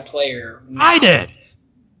this kind of player? I did.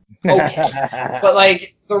 Okay, but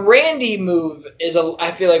the Randy move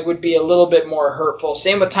I feel like would be a little bit more hurtful.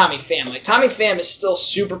 Same with Tommy Pham. Like, Tommy Pham is still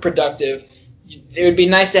super productive. It would be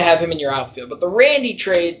nice to have him in your outfield. But the Randy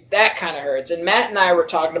trade, that kind of hurts. And Matt and I were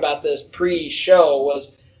talking about this pre-show.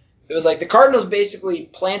 It was like the Cardinals basically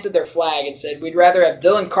planted their flag and said, we'd rather have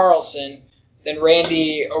Dylan Carlson than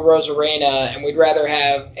Randy Arozarena, and we'd rather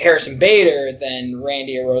have Harrison Bader than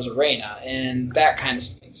Randy Arozarena. And that kind of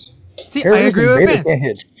stinks. See, I agree with Vince. Can't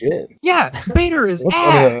hit shit. Yeah, Bader is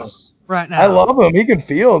ass right now. I love him. He can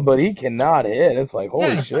field, but he cannot hit. It's like,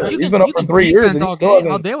 holy shit. He's been up for 3 years. I'll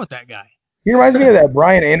deal with that guy. He reminds me of that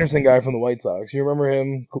Brian Anderson guy from the White Sox. You remember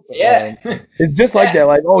him? Yeah. It's just like that.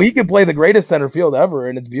 Like, he can play the greatest center field ever,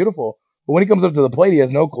 and it's beautiful. But when he comes up to the plate, he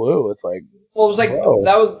has no clue. It's like, well, it was like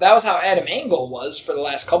that was how Adam Engel was for the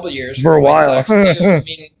last couple of years for a while. White Sox too. I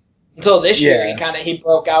mean, Until this year, Yeah. he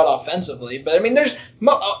broke out offensively. But I mean,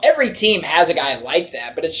 every team has a guy like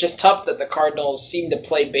that, but it's just tough that the Cardinals seem to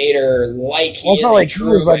play Bader like Well, he it's is not a like he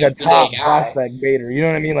was true like a everyday top guy. prospect Bader. You know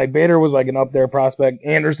what I mean? Like Bader was like an up there prospect.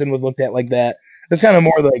 Anderson was looked at like that. That's kind of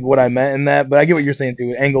more like what I meant in that. But I get what you're saying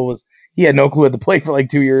too. Engel he had no clue at the plate for like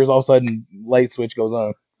 2 years. All of a sudden, light switch goes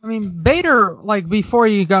on. I mean, Bader, like before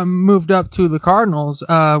he got moved up to the Cardinals,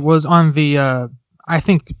 was on the I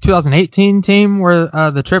think 2018 team where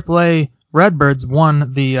the AAA Redbirds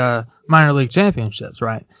won the minor league championships,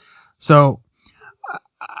 right? So,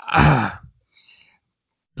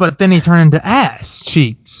 but then he turned into ass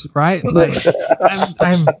cheeks, right? Like,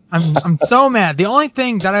 I'm so mad. The only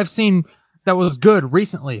thing that I've seen that was good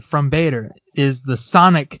recently from Bader is the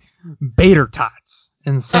Sonic Bader Tots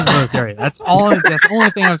in the St. Louis area. That's the only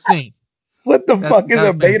thing I've seen. What the fuck is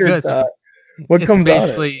a Bader tot? What comes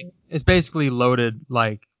on it? It's basically loaded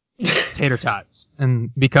like tater tots, and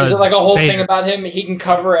because is it like a whole Bader, thing about him? He can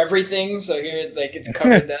cover everything, so here like it's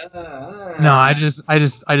covered. No, I just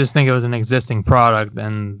think it was an existing product,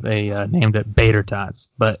 and they named it Bader Tots.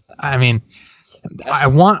 But I mean, I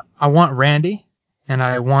want Randy, and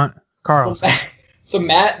I want Carlson. So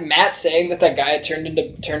Matt saying that guy turned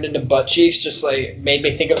into butt cheeks just like made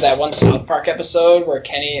me think of that one South Park episode where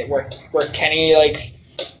Kenny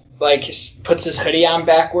like puts his hoodie on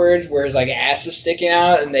backwards where his like ass is sticking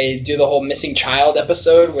out, and they do the whole missing child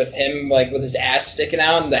episode with him like with his ass sticking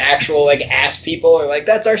out, and the actual like ass people are like,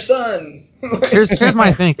 that's our son. Here's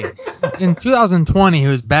my thinking. In 2020 he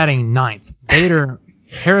was batting ninth.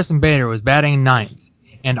 Harrison Bader was batting ninth.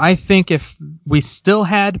 And I think if we still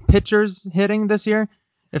had pitchers hitting this year,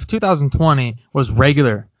 if 2020 was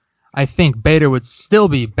regular, I think Bader would still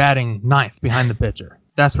be batting ninth behind the pitcher.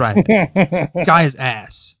 That's what I think. Guy is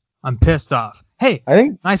ass. I'm pissed off. Hey,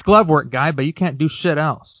 nice glove work, guy, but you can't do shit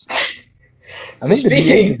else. I think the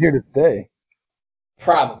DH is here to stay.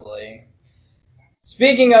 Probably.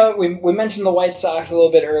 Speaking of, we mentioned the White Sox a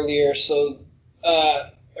little bit earlier, so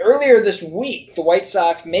earlier this week, the White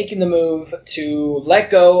Sox making the move to let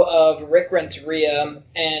go of Rick Renteria,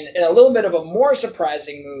 and in a little bit of a more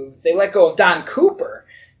surprising move, they let go of Don Cooper,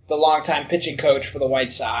 the longtime pitching coach for the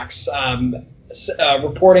White Sox,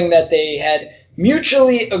 reporting that they had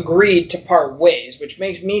mutually agreed to part ways, which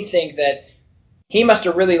makes me think that he must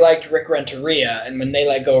have really liked Rick Renteria, and when they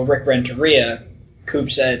let go of Rick Renteria, Coop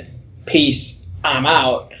said, peace, I'm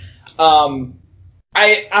out. I'm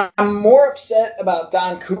more upset about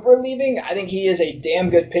Don Cooper leaving. I think he is a damn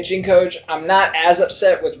good pitching coach. I'm not as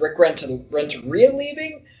upset with Rick Renteria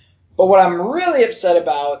leaving, but what I'm really upset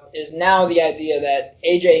about is now the idea that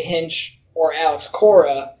A.J. Hinch or Alex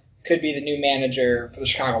Cora could be the new manager for the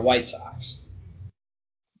Chicago White Sox.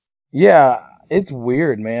 Yeah, it's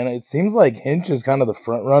weird, man. It seems like Hinch is kind of the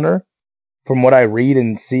front runner from what I read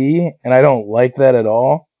and see, and I don't like that at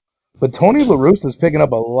all. But Tony La Russa is picking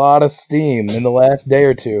up a lot of steam in the last day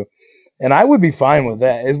or two, and I would be fine with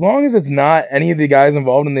that. As long as it's not any of the guys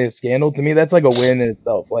involved in this scandal, to me, that's like a win in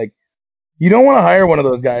itself. Like, you don't want to hire one of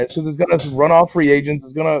those guys because it's going to run off free agents.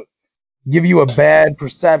 It's going to give you a bad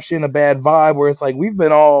perception, a bad vibe, where it's like we've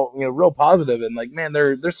been all, real positive and like, man,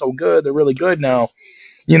 they're so good. They're really good now.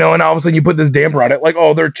 And all of a sudden you put this damper on it, like,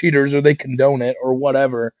 oh, they're cheaters or they condone it or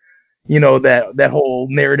whatever, that whole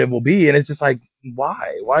narrative will be. And it's just like,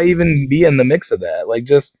 why even be in the mix of that? Like,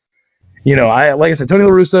 just, like I said, Tony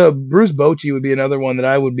La Russa, Bruce Bochy would be another one that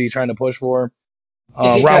I would be trying to push for.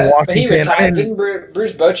 Ron Washington. But he retired. Didn't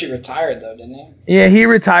Bruce Bochy retired though, didn't he? Yeah, he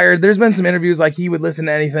retired. There's been some interviews like he would listen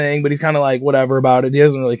to anything, but he's kind of like whatever about it. He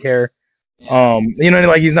doesn't really care. Yeah.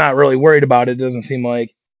 Like he's not really worried about it. It doesn't seem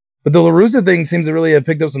like. But the La Russa thing seems to really have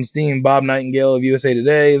picked up some steam. Bob Nightingale of USA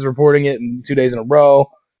Today is reporting it in 2 days in a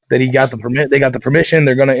row that he got the permit. They got the permission.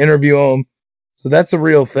 They're going to interview him. So that's a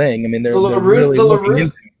real thing. I mean, they're really looking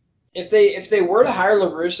into it. If they were to hire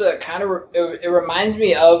La Russa, it reminds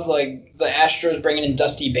me of like the Astros bringing in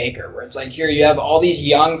Dusty Baker, where it's like, here you have all these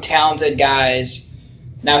young talented guys.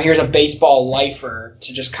 Now here's a baseball lifer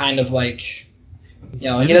to just kind of like, he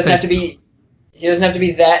doesn't have to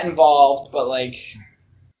be that involved, but like.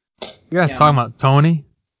 You guys talking about Tony?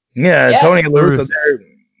 Yeah, Tony La Russa.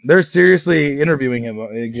 They're seriously interviewing him.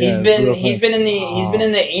 Again, he's been in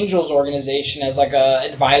the Angels organization as like a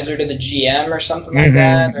advisor to the GM or something like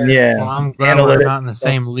that. Yeah. Well, I'm glad we're not in the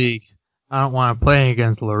same league. I don't want to play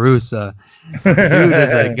against La Russa. Dude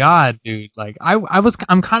is a god, dude. Like I was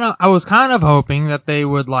kind of hoping that they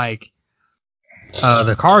would like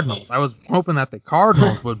the Cardinals. I was hoping that the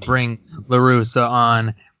Cardinals would bring La Russa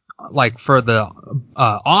on like for the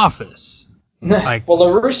office. Like, well,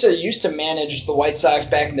 La Russa used to manage the White Sox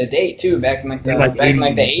back in the day too, back in the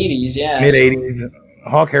 80s, yeah. Mid 80s.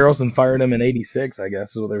 Hawk Harrelson fired him in '86, I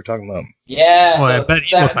guess, is what they were talking about. Yeah. Well, I bet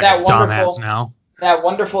he looks like a dumbass now. That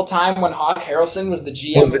wonderful time when Hawk Harrelson was the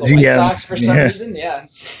GM of the GM. White Sox for some reason. Yeah.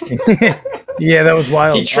 Yeah, that was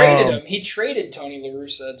wild. He traded him. He traded Tony La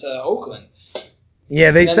Russa to Oakland.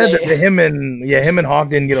 Yeah, they said that him and Hawk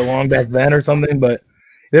didn't get along back then or something, but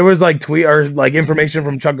there was like tweet or like information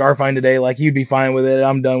from Chuck Garfien today, like he'd be fine with it.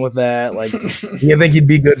 I'm done with that. Like, you think he'd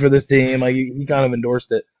be good for this team? Like, he kind of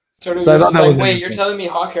endorsed it. Tony La Russa's like, wait, you're telling me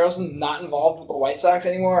Hawk Harrelson's not involved with the White Sox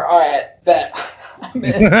anymore? All right, bet.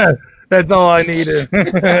 That's all I needed.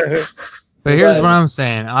 But here's what I'm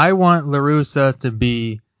saying. I want La Russa to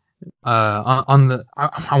be I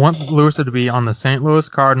want La Russa to be on the St. Louis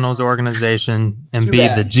Cardinals organization and be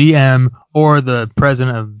the GM or the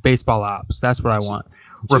president of baseball ops. That's what I want.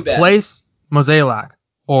 Replace Mozeliak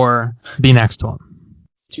or be next to him.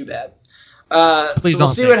 Too bad. Please so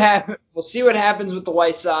don't see what happens. We'll see what happens with the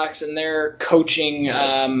White Sox and their coaching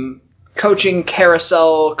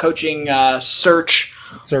carousel, coaching search,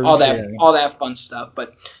 all that fun stuff.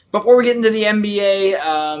 But before we get into the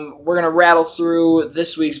NBA, we're gonna rattle through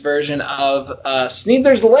this week's version of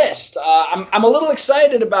Sneedler's List. I'm a little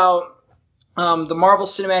excited about the Marvel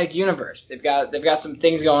Cinematic Universe. They've got some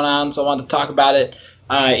things going on, so I wanted to talk about it.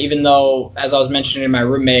 Even though, as I was mentioning to my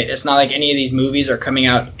roommate, it's not like any of these movies are coming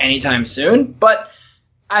out anytime soon. But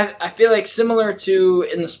I feel like similar to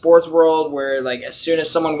in the sports world where, like, as soon as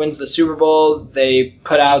someone wins the Super Bowl, they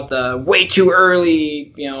put out the way too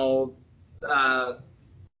early,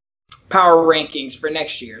 power rankings for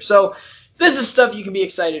next year. So this is stuff you can be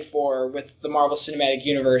excited for with the Marvel Cinematic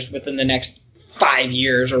Universe within the next 5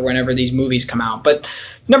 years or whenever these movies come out. But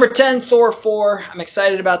number 10, Thor 4. I'm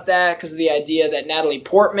excited about that because of the idea that Natalie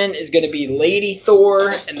Portman is going to be Lady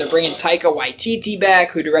Thor, and they're bringing Taika Waititi back,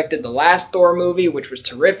 who directed the last Thor movie, which was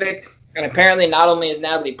terrific. And apparently not only is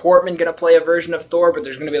Natalie Portman going to play a version of Thor, but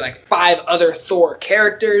there's going to be like 5 other Thor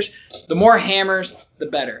characters. The more hammers, the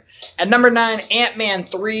better. At number 9, Ant-Man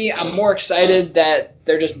 3. I'm more excited that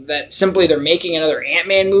they're making another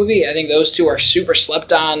Ant-Man movie. I think those two are super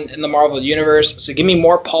slept on in the Marvel Universe. So give me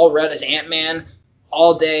more Paul Rudd as Ant-Man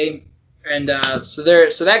all day. And so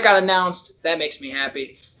that got announced. That makes me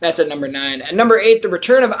happy. That's at number 9. At number 8, the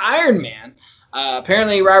return of Iron Man.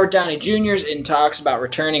 Apparently Robert Downey Jr. is in talks about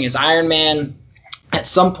returning as Iron Man at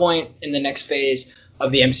some point in the next phase of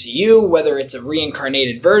the MCU, whether it's a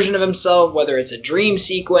reincarnated version of himself, whether it's a dream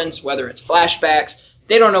sequence, whether it's flashbacks.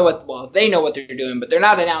 They don't know they know what they're doing, but they're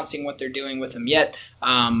not announcing what they're doing with him yet.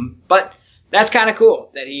 But that's kind of cool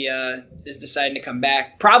that he is deciding to come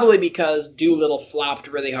back, probably because Doolittle flopped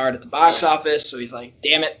really hard at the box office, so he's like,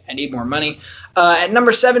 damn it, I need more money. At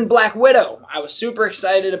number 7, Black Widow. I was super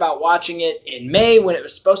excited about watching it in May when it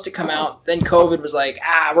was supposed to come out. Then COVID was like,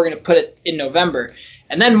 we're going to put it in November.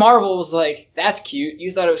 And then Marvel was like, that's cute.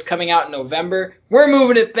 You thought it was coming out in November? We're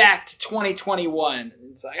moving it back to 2021.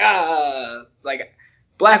 It's like,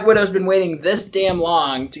 Black Widow's been waiting this damn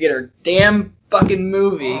long to get her damn fucking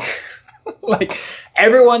movie. Like,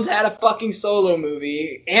 everyone's had a fucking solo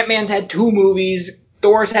movie. Ant-Man's had 2 movies.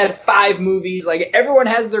 Thor's had 5 movies. Like, everyone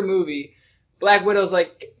has their movie. Black Widow's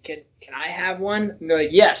like, can I have one? And they're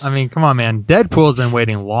like, yes. I mean, come on, man. Deadpool's been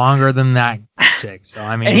waiting longer than that chick. So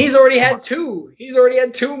I mean, and he's already had 2. He's already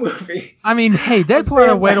had 2 movies. I mean, hey, Deadpool had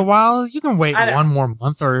to wait a while. You can wait 1 more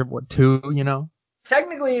month or 2, you know.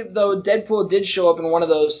 Technically, though, Deadpool did show up in one of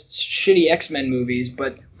those shitty X-Men movies,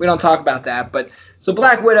 but we don't talk about that. But so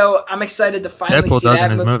Black Widow, I'm excited to finally Deadpool see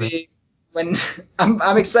that movie. When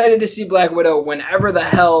I'm excited to see Black Widow whenever the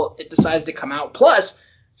hell it decides to come out. Plus,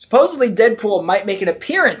 supposedly Deadpool might make an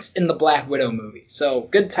appearance in the Black Widow movie. So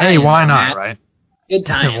good time. Hey, why not, right? Good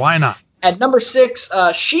time. Why not? At number 6,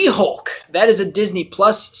 She-Hulk. That is a Disney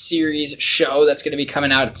Plus series show that's going to be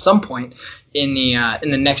coming out at some point in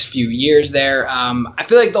the next few years there. I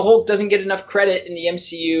feel like the Hulk doesn't get enough credit in the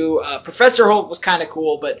MCU. Professor Hulk was kind of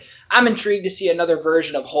cool, but I'm intrigued to see another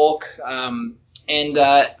version of Hulk. And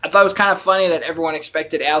I thought it was kind of funny that everyone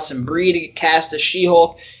expected Alison Brie to get cast as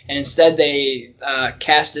She-Hulk, and instead they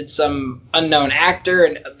casted some unknown actor,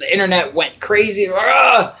 and the internet went crazy.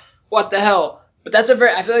 What the hell? But I feel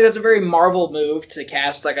like that's a very Marvel move to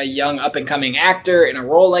cast like a young up-and-coming actor in a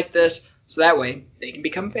role like this, so that way they can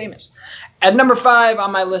become famous. At number 5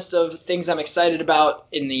 on my list of things I'm excited about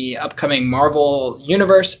in the upcoming Marvel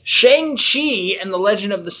universe, Shang-Chi and the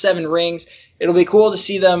Legend of the Seven Rings. It'll be cool to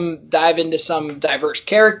see them dive into some diverse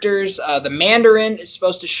characters. The Mandarin is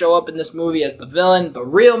supposed to show up in this movie as the villain, the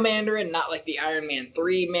real Mandarin, not like the Iron Man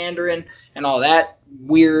 3 Mandarin and all that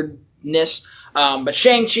weirdness. But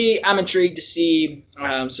Shang-Chi, I'm intrigued to see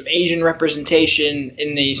some Asian representation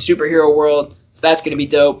in the superhero world. So that's going to be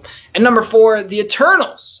dope. And number 4, The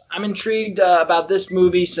Eternals. I'm intrigued about this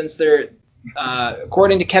movie since they're,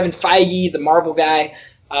 according to Kevin Feige, the Marvel guy,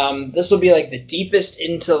 this will be like the deepest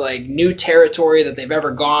into like new territory that they've ever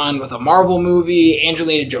gone with a Marvel movie.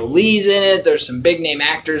 Angelina Jolie's in it. There's some big name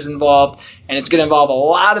actors involved, and it's going to involve a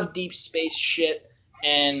lot of deep space shit,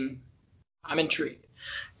 and I'm intrigued.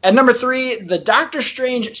 At number 3, the Doctor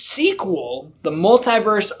Strange sequel, The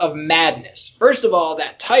Multiverse of Madness. First of all,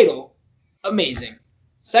 that title, amazing.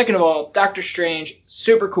 Second of all, Doctor Strange,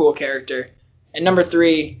 super cool character. And number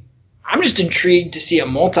 3, I'm just intrigued to see a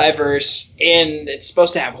multiverse, and it's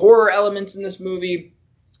supposed to have horror elements in this movie.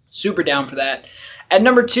 Super down for that. At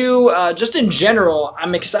number 2, just in general,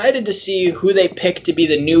 I'm excited to see who they pick to be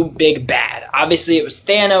the new big bad. Obviously, it was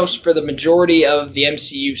Thanos for the majority of the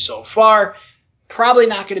MCU so far. Probably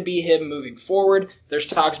not going to be him moving forward. There's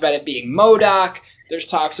talks about it being MODOK. There's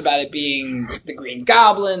talks about it being the Green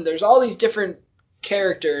Goblin. There's all these different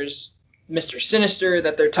characters, Mr. Sinister,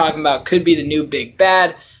 that they're talking about could be the new big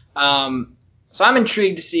bad. So I'm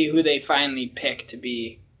intrigued to see who they finally pick to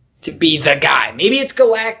be the guy. Maybe it's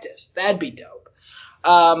Galactus. That'd be dope.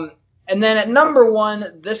 And then at number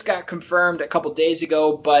 1, this got confirmed a couple days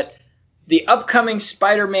ago, but the upcoming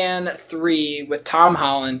Spider-Man 3 with Tom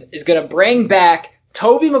Holland is going to bring back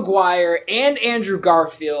Tobey Maguire and Andrew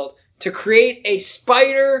Garfield to create a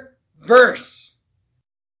Spider-Verse.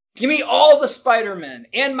 Give me all the Spider-Men.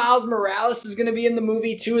 And Miles Morales is going to be in the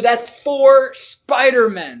movie too. That's 4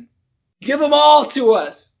 Spider-Men. Give them all to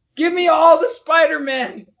us. Give me all the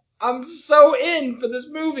Spider-Men. I'm so in for this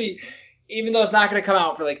movie. Even though it's not going to come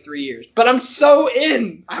out for like 3 years. But I'm so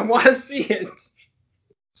in. I want to see it.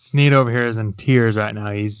 Sneed over here is in tears right now.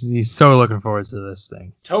 He's so looking forward to this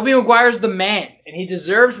thing. Tobey Maguire's the man, and he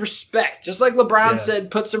deserves respect. Just like LeBron said,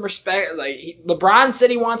 put some respect. LeBron said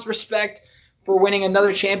he wants respect for winning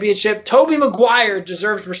another championship. Tobey Maguire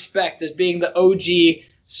deserves respect as being the OG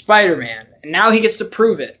Spider-Man, and now he gets to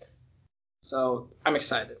prove it. So I'm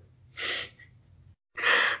excited.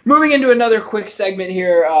 Moving into another quick segment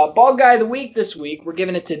here, Bald Guy of the Week this week. We're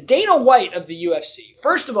giving it to Dana White of the UFC.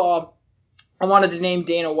 First of all, I wanted to name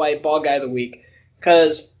Dana White Bald Guy of the Week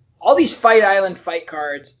because all these Fight Island fight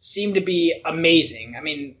cards seem to be amazing. I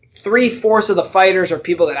mean, 3/4 of the fighters are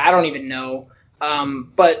people that I don't even know,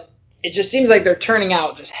 but it just seems like they're turning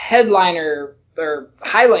out just headliner or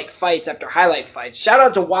highlight fights after highlight fights. Shout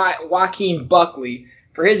out to Joaquin Buckley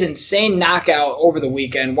for his insane knockout over the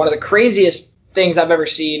weekend. One of the craziest things I've ever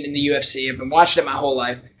seen in the UFC. I've been watching it my whole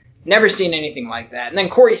life. Never seen anything like that. And then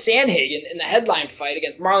Corey Sandhagen in the headline fight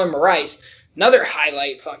against Marlon Moraes. Another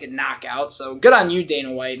highlight fucking knockout. So good on you,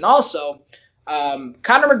 Dana White. And also, Conor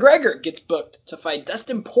McGregor gets booked to fight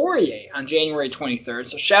Dustin Poirier on January 23rd.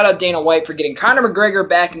 So shout out Dana White for getting Conor McGregor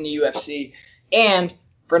back in the UFC and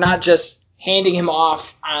for not just handing him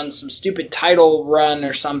off on some stupid title run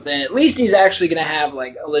or something. At least he's actually going to have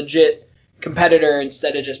like a legit competitor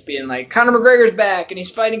instead of just being like, Conor McGregor's back and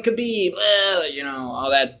he's fighting Khabib, all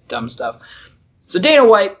that dumb stuff. So Dana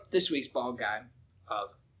White, this week's Bald Guy of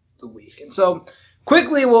the Week. And so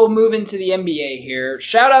quickly we'll move into the NBA here.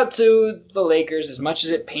 Shout out to the Lakers, as much as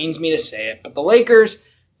it pains me to say it, but the Lakers,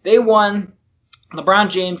 they won. LeBron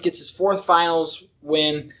James gets his 4th finals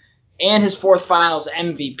win and his 4th finals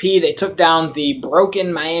MVP. They took down the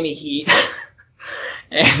broken Miami Heat.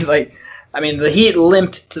 And the Heat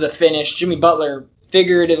limped to the finish. Jimmy Butler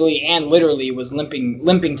figuratively and literally was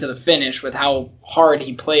limping to the finish with how hard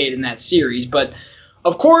he played in that series. But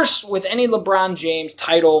of course, with any LeBron James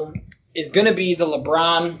title is going to be the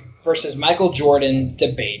LeBron versus Michael Jordan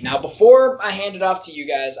debate. Now, before I hand it off to you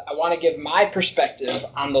guys, I want to give my perspective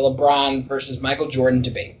on the LeBron versus Michael Jordan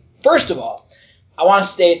debate. First of all, I want to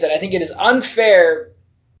state that I think it is unfair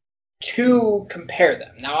to compare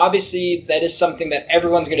them. Now, obviously, that is something that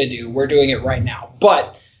everyone's going to do. We're doing it right now.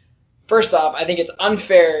 But first off, I think it's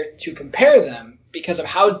unfair to compare them because of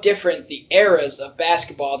how different the eras of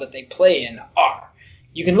basketball that they play in are.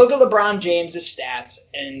 You can look at LeBron James' stats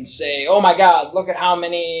and say, oh my God, look at how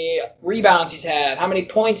many rebounds he's had, how many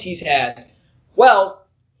points he's had. Well,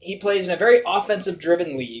 he plays in a very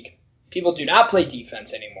offensive-driven league. People do not play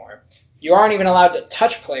defense anymore. You aren't even allowed to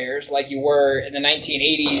touch players like you were in the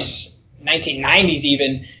 1980s, 1990s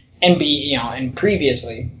even, and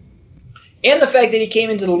previously. And the fact that he came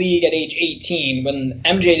into the league at age 18 when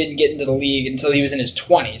MJ didn't get into the league until he was in his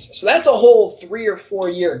 20s. So that's a whole 3 or 4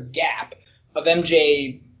 year gap of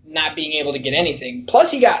MJ not being able to get anything.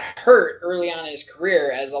 Plus he got hurt early on in his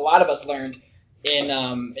career, as a lot of us learned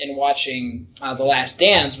in watching The Last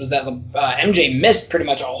Dance, was that MJ missed pretty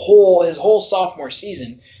much his whole sophomore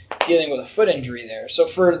season dealing with a foot injury there. So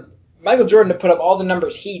for Michael Jordan to put up all the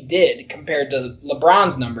numbers he did compared to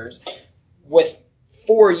LeBron's numbers with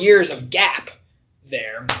 4 years of gap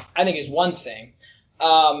there, I think is one thing.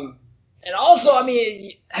 And also, I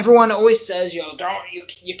mean, everyone always says, you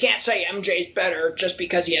can't say MJ's better just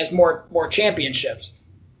because he has more championships.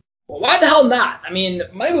 Well, why the hell not? I mean,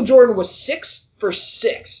 Michael Jordan was 6 for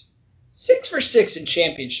 6. 6 for 6 in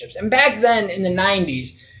championships. And back then in the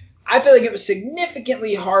 90s, I feel like it was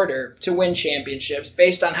significantly harder to win championships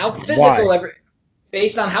based on how physical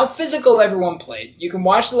everyone played. You can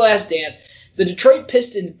watch The Last Dance. The Detroit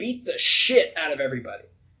Pistons beat the shit out of everybody.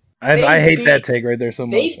 I hate that take right there so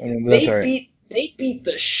much. They beat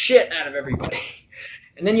the shit out of everybody.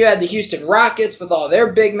 And then you had the Houston Rockets with all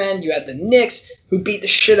their big men. You had the Knicks who beat the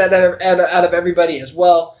shit out of everybody as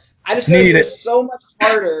well. I just feel like it was so much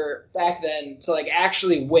harder back then to like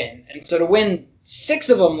actually win. And so to win 6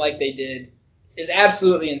 of them like they did is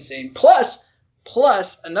absolutely insane. Plus,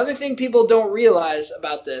 another thing people don't realize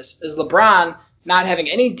about this is LeBron not having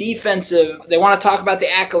any defensive – they want to talk about the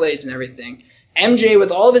accolades and everything. MJ,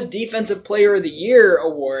 with all of his Defensive Player of the Year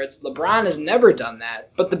awards, LeBron has never done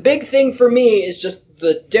that. But the big thing for me is just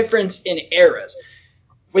the difference in eras.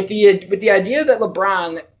 With the idea that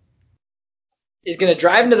LeBron is going to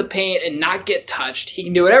drive into the paint and not get touched, he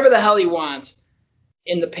can do whatever the hell he wants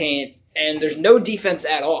in the paint, and there's no defense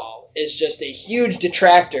at all, is just a huge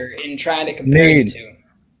detractor in trying to compare the two.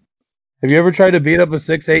 Have you ever tried to beat up a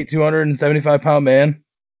 6'8", 275-pound man?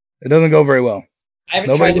 It doesn't go very well.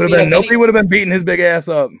 Nobody would have been beating his big ass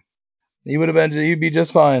up. He'd be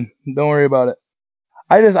just fine. Don't worry about it.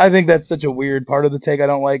 I think that's such a weird part of the take I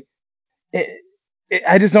don't like.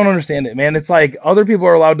 I just don't understand it, man. It's like other people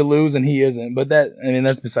are allowed to lose and he isn't, but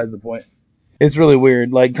that's besides the point. It's really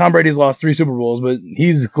weird. Like Tom Brady's lost 3 Super Bowls, but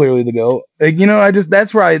he's clearly the GOAT. Like,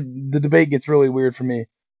 that's where the debate gets really weird for me.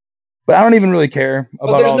 But I don't even really care about all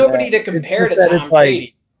that. But there's nobody to compare to Tom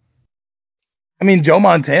Brady. I mean, Joe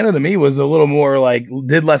Montana to me was a little more like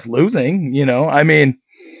did less losing, I mean,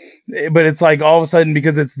 but it's like all of a sudden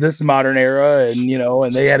because it's this modern era and,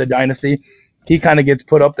 and they had a dynasty, he kind of gets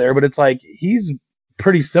put up there, but it's like he's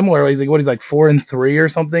pretty similar. He's like, 4-3 or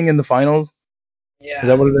something in the finals? Yeah. Is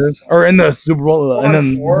that what it is? Or in the Super Bowl, and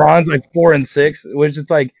then LeBron's like 4-6, which it's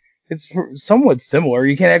like, it's somewhat similar.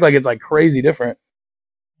 You can't act like it's like crazy different.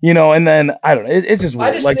 And then, I don't know, it's just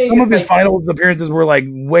weird. Like, some of his finals appearances were, like,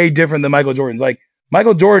 way different than Michael Jordan's. Like,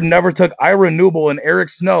 Michael Jordan never took Ira Newble and Eric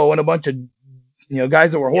Snow and a bunch of,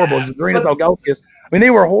 guys that were horrible. Zydrunas Ilgauskas. I mean, they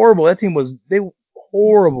were horrible. That team they were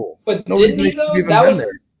horrible. But didn't he, though?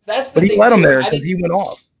 That's the thing, he let him there because he went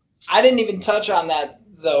off. I didn't even touch on that,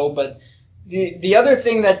 though, but the other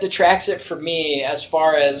thing that detracts it for me as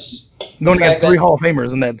far as going against 3 Hall of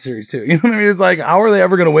Famers in that series too. You know what I mean? It's like, how are they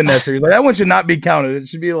ever going to win that series? Like, that one should not be counted. It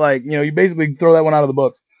should be like, you basically throw that one out of the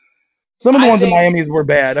books. Some of the ones in Miami's were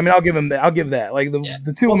bad. I mean, I'll give that. Like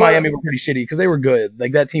the 2 in Miami were pretty shitty because they were good.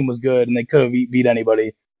 Like that team was good and they could have beat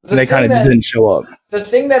anybody. And they kind of just didn't show up. The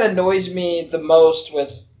thing that annoys me the most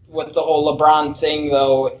with the whole LeBron thing,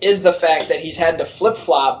 though, is the fact that he's had to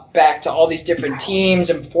flip-flop back to all these different teams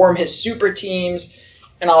and form his super teams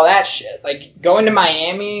and all that shit. Like, going to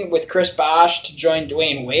Miami with Chris Bosh to join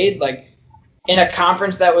Dwayne Wade, like, in a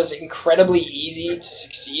conference that was incredibly easy to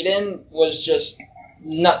succeed in was just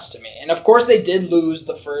nuts to me. And, of course, they did lose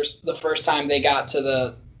the first time they got to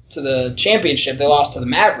the championship. They lost to the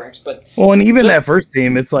Mavericks. But and even that first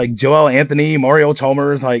team, it's like Joel Anthony, Mario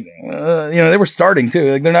Chalmers, like, they were starting,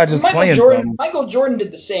 too. Like, they're not just playing. Michael Jordan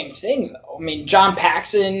did the same thing, though. I mean, John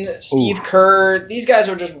Paxson, Steve Kerr, these guys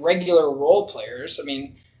are just regular role players. I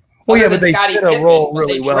mean, but they did a role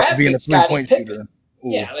really well being a 3-point shooter.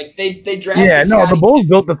 Yeah, like they drafted. Yeah, no, the Bulls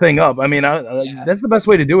built the thing up. I mean, that's the best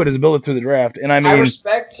way to do it is build it through the draft. And I mean,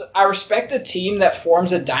 I respect a team that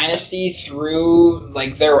forms a dynasty through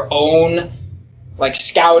like their own like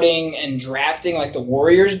scouting and drafting, like the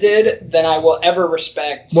Warriors did. Than I will ever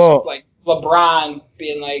respect like LeBron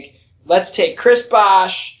being like, let's take Chris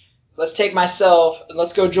Bosh, let's take myself, and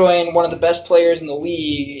let's go join one of the best players in the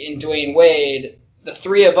league in Dwayne Wade. The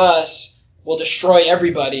 3 of us will destroy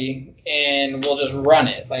everybody and we'll just run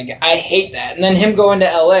it. Like, I hate that. And then him going to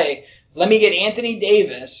LA, let me get Anthony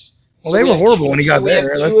Davis. Well, they were horrible when he got there.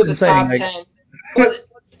 We have 2 of the top 10. But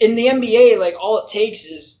in the NBA, like, all it takes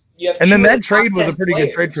is you have 2 of the top 10 players. And then that trade was a pretty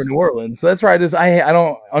good trade for New Orleans. So that's why I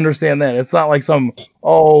don't understand that. It's not like some,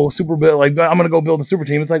 super build, like, I'm going to go build a super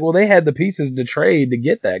team. It's like, well, they had the pieces to trade to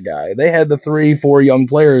get that guy. They had the 3-4 young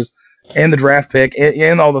players and the draft pick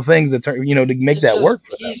and all the things that, to make that work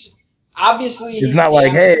for them. Obviously, it's not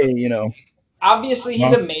like, hey, Obviously,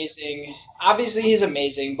 he's amazing. obviously he's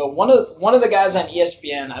amazing, but one of the guys on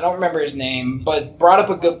ESPN, I don't remember his name, but brought up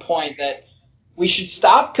a good point that we should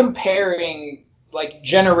stop comparing like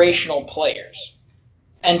generational players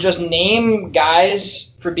and just name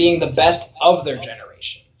guys for being the best of their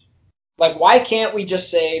generation. Like, why can't we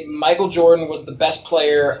just say Michael Jordan was the best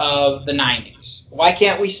player of the 90s? Why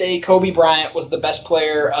can't we say Kobe Bryant was the best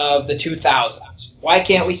player of the 2000s? Why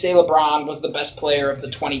can't we say LeBron was the best player of the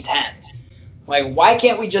 2010s? Like, why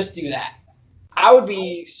can't we just do that? I would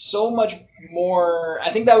be so much more. I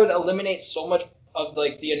think that would eliminate so much of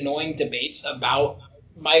like the annoying debates about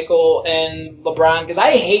Michael and LeBron, because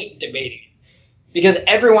I hate debating because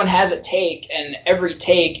everyone has a take and every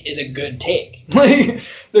take is a good take. Like,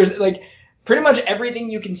 there's like pretty much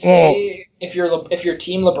everything you can say if you're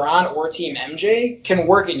team LeBron or team MJ can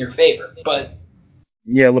work in your favor. But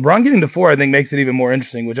yeah, LeBron getting to 4 I think makes it even more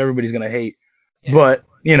interesting, which everybody's gonna hate. yeah. But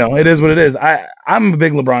you know, it is what it is. I'm a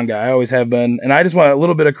big LeBron guy. I always have been, and I just want a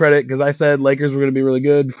little bit of credit because I said Lakers were gonna be really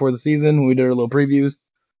good before the season when we did our little previews.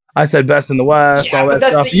 I said best in the West, all that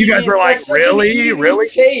stuff. You guys were like, really?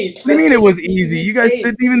 Take. What do you mean it was easy? You guys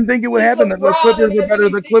didn't even think it would happen. The Clippers are better.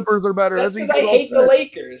 The Clippers are better. That's because I hate the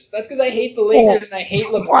Lakers. That's because I hate the Lakers and I hate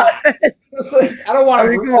LeBron. It's like, I don't want to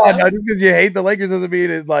root for them. Just because you hate the Lakers doesn't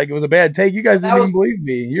mean it was a bad take. You guys didn't even believe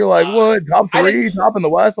me. You're like, what? Top 3, top in the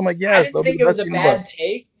West? I'm like, yes. I didn't think it was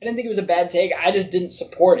a bad take. I just didn't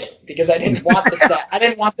support it because I didn't want this to. I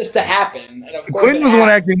didn't want this to happen. And of course, Quinn was the one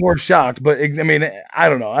acting more shocked. But I mean, I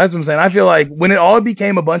don't know. That's what I'm saying. I feel like when it all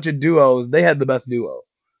became a bunch of duos, they had the best duo.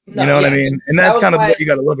 You know what I mean? And that's kind of the way you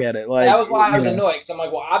got to look at it. Like, that was why I was annoyed, because I'm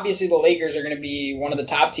like, well, obviously the Lakers are going to be one of the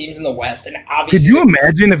top teams in the West, and obviously. Could you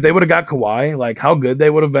imagine if they would have got Kawhi? Like, how good they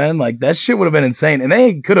would have been? Like, that shit would have been insane, and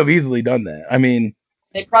they could have easily done that. I mean,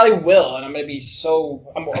 they probably will, and I'm going to be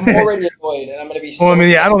so. I'm already annoyed, and I'm going to be so. Well, I mean,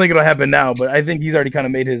 yeah, I don't think it'll happen now, but I think he's already kind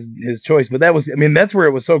of made his choice. But that's where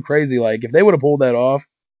it was so crazy. Like, if they would have pulled that off,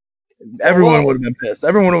 everyone would have been pissed.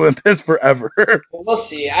 Everyone would have been pissed forever. Well, we'll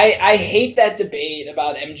see. I hate that debate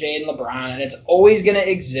about MJ and LeBron, and it's always going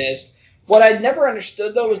to exist. What I never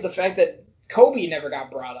understood, though, was the fact that Kobe never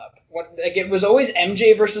got brought up. It was always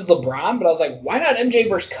MJ versus LeBron, but I was like, why not MJ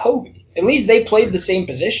versus Kobe? At least they played the same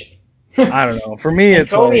position. I don't know. For me,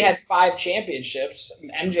 it's Kobe had 5 championships.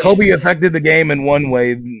 MJ Kobe affected the game in one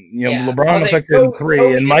way. LeBron affected it in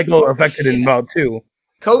 3, and Michael affected it in about 2.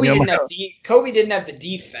 Kobe didn't have the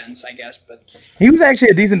defense, I guess, but he was actually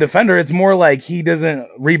a decent defender. It's more like he doesn't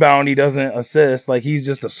rebound, he doesn't assist, like he's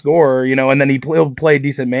just a scorer, and then he'll play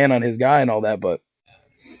decent man on his guy and all that. But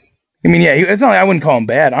I mean, yeah, it's not like I wouldn't call him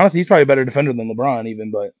bad. Honestly, he's probably a better defender than LeBron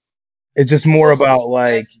even, but it's just more about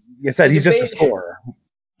like you said, he's just a scorer.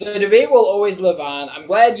 The debate will always live on. I'm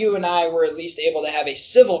glad you and I were at least able to have a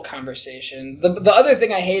civil conversation. The other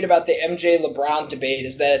thing I hate about the MJ LeBron debate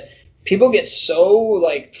is that people get so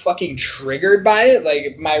like fucking triggered by it.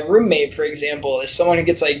 Like my roommate, for example, is someone who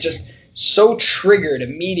gets like just so triggered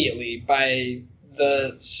immediately by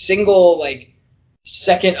the single like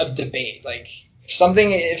second of debate. Like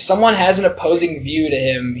if someone has an opposing view to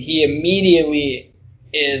him, he immediately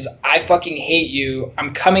is, I fucking hate you.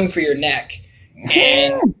 I'm coming for your neck.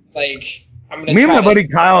 And like I'm gonna. Me and my buddy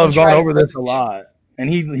Kyle have gone over this a lot, and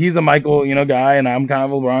he's a Michael guy, and I'm kind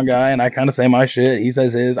of a LeBron guy, and I kind of say my shit. He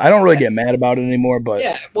says his. I don't really get mad about it anymore, but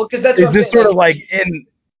yeah, well, because that's it's just sort of like in.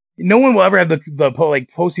 No one will ever have the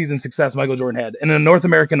postseason success Michael Jordan had in a North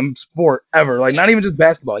American sport ever. Like not even just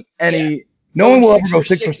basketball. Like any. Yeah. No one will ever go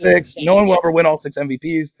 6 for 6. No one will ever win all 6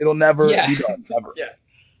 MVPs. It'll never be done ever. Yeah.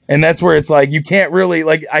 And that's where it's like you can't really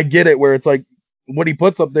like. I get it where it's like. What he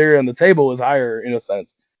puts up there on the table is higher in a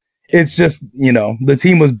sense. It's just, the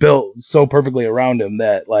team was built so perfectly around him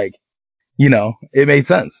that like, it made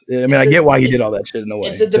sense. I mean, I get why he did all that shit in a way.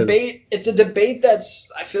 It's a debate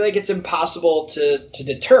that's, I feel like it's impossible to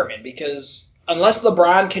determine because unless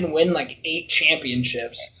LeBron can win like 8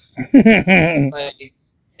 championships, like,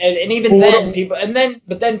 and even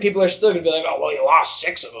then people are still gonna be like, oh well, you lost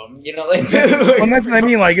 6 of them, like. Well, that's what I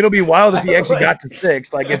mean. Like it'll be wild if he actually got to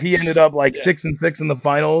 6. Like if he ended up like 6-6 in the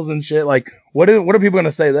finals and shit. Like what are people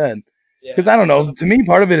gonna say then? Because I don't know. To me,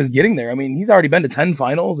 part of it is getting there. I mean, he's already been to 10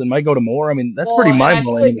 finals and might go to more. I mean, that's pretty mind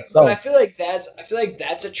blowing in itself. But I feel like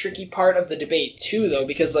that's a tricky part of the debate too, though,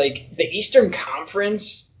 because like the Eastern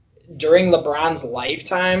Conference during LeBron's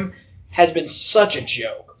lifetime has been such a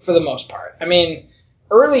joke for the most part. I mean.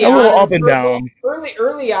 Early on in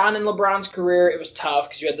LeBron's career, it was tough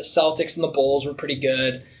because you had the Celtics and the Bulls were pretty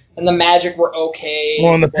good, and the Magic were okay.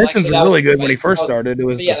 Well, and the Pistons were really good when he first started. It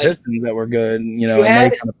was the Pistons that were good, you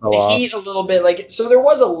had the Heat a little bit, so there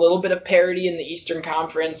was a little bit of parity in the Eastern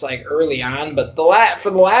Conference, like early on, but for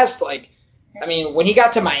the last like I mean, when he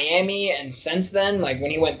got to Miami and since then, like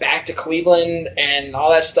when he went back to Cleveland and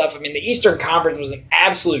all that stuff, I mean, the Eastern Conference was an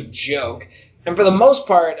absolute joke. And for the most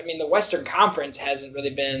part, I mean, the Western Conference hasn't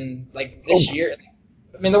really been like this year.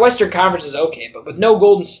 I mean, the Western Conference is okay, but with no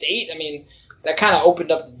Golden State, I mean, that kind of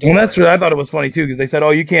opened up the door. Well, that's true. I thought it was funny, too, because they said,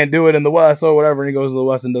 oh, you can't do it in the West, or whatever, and he goes to the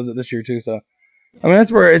West and does it this year, too. So, I mean,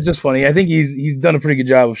 that's where it's just funny. I think he's done a pretty good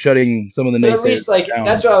job of shutting some of the naysayers at least, like, down.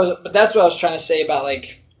 that's what I was trying to say about,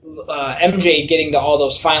 like, MJ getting to all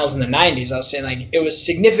those finals in the 90s. I was saying, like, it was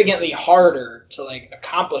significantly harder to, like,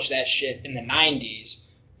 accomplish that shit in the 90s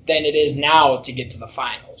than it is now to get to the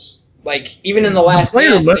finals. Like, even in the last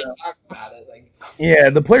dance, they talked about it. Like, yeah,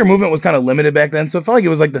 the player movement was kind of limited back then, so it felt like it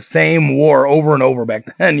was like the same war over and over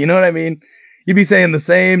back then. You know what I mean? You'd be saying the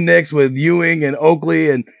same Knicks with Ewing and Oakley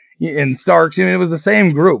and Starks. I mean, it was the same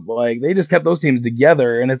group. Like, they just kept those teams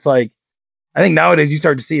together, and it's like, I think nowadays you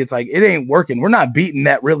start to see it's like, it ain't working. We're not beating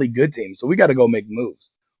that really good team, so we got to go make moves.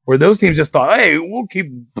 Where those teams just thought, hey, we'll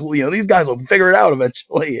keep, these guys will figure it out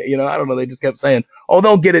eventually. I don't know. They just kept saying, oh,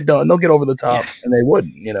 they'll get it done. They'll get over the top. Yeah. And they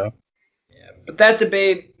wouldn't, Yeah, but that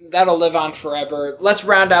debate, that'll live on forever. Let's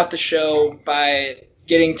round out the show by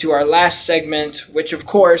getting to our last segment, which, of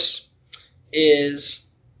course, is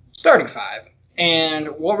Starting Five. And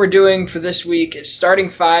what we're doing for this week is Starting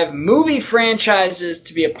 5 movie franchises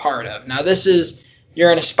to be a part of. Now, this is,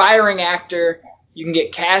 you're an aspiring actor. You can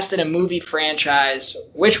get cast in a movie franchise.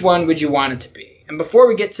 Which one would you want it to be? And before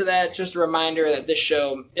we get to that, just a reminder that this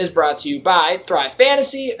show is brought to you by Thrive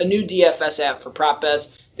Fantasy, a new DFS app for prop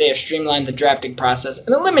bets. They have streamlined the drafting process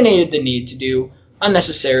and eliminated the need to do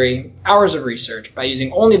unnecessary hours of research by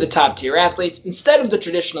using only the top-tier athletes. Instead of the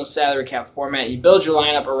traditional salary cap format, you build your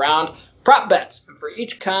lineup around prop bets. And for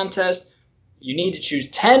each contest, you need to choose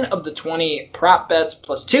 10 of the 20 prop bets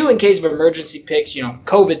plus 2 in case of emergency picks.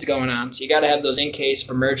 COVID's going on, so you got to have those in case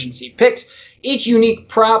of emergency picks. Each unique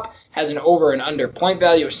prop has an over and under point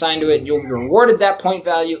value assigned to it. You'll be rewarded that point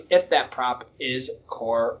value if that prop is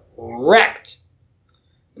correct.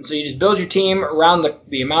 And so you just build your team around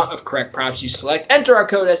the amount of correct props you select. Enter our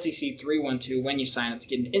code SEC312 when you sign up to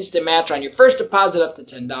get an instant match on your first deposit up to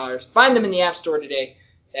 $10. Find them in the App Store today.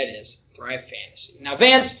 That is Thrive Fantasy. Now,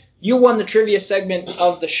 Vance, you won the trivia segment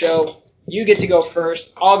of the show. You get to go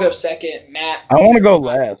first. I'll go second. Matt. I want to go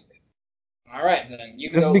last. All right, then. You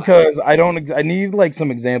can Just go because last. I need like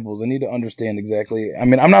some examples. I need to understand exactly. I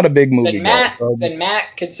mean, I'm not a big movie guy. Then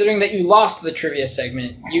Matt, considering that you lost the trivia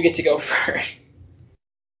segment, you get to go first.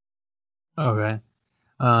 Okay.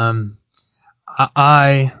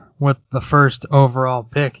 I with the first overall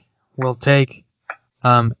pick will take.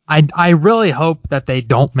 I really hope that they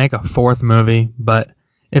don't make a fourth movie, but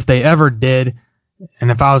if they ever did, and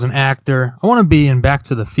if I was an actor, I want to be in Back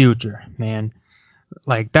to the Future, man.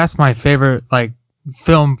 Like, that's my favorite, like,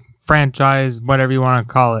 film franchise, whatever you want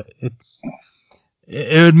to call it.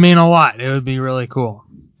 It would mean a lot. It would be really cool.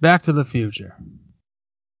 Back to the Future.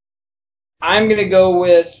 I'm gonna go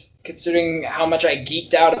with, considering how much I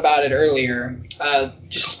geeked out about it earlier,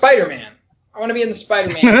 just Spider-Man. I want to be in the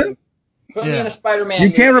Spider-Man movie. Put me in a Spider-Man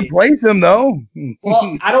movie. Can't replace him, though.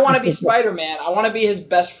 Well, I don't want to be Spider-Man. I want to be his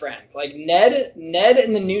best friend. Like Ned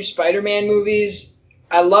in the new Spider-Man movies,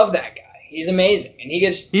 I love that guy. He's amazing, and he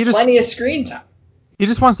gets plenty of screen time. He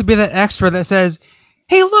just wants to be that extra that says,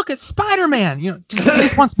 hey, look, it's Spider-Man. He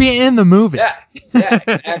just wants to be in the movie. Yeah,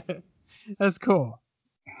 exactly. That's cool.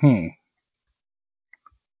 This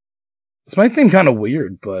might seem kind of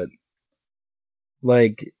weird, but,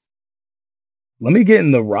 like, let me get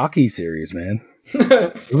in the Rocky series, man.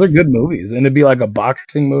 Those are good movies. And it'd be like a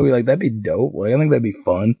boxing movie. Like, that'd be dope. Like, I think that'd be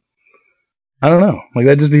fun. I don't know. Like,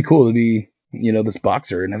 that'd just be cool to be, this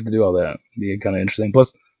boxer and have to do all that. It'd be kind of interesting.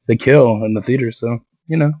 Plus, they kill in the theaters, so,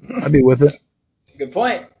 I'd be with it. Good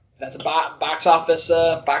point. That's a box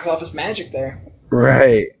office magic there.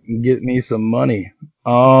 Right. Get me some money.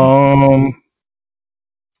 I'll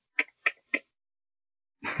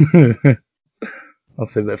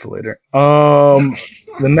save that for later.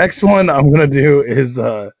 The next one I'm gonna do is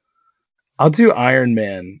I'll do Iron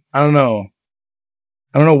Man. I don't know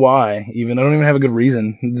why. Even I don't even have a good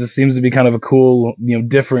reason. It just seems to be kind of a cool,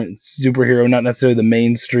 different superhero. Not necessarily the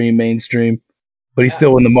mainstream, but he's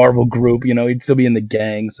still in the Marvel group. He'd still be in the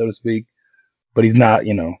gang, so to speak. But he's not,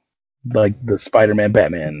 like the Spider-Man,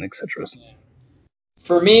 Batman, etc.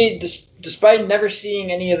 For me, despite never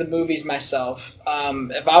seeing any of the movies myself,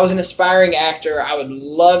 if I was an aspiring actor, I would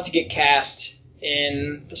love to get cast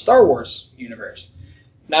in the Star Wars universe.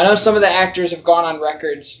 Now, I know some of the actors have gone on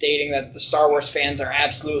record stating that the Star Wars fans are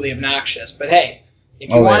absolutely obnoxious, but hey,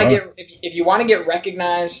 If you want to if you want to get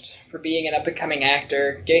recognized for being an up and coming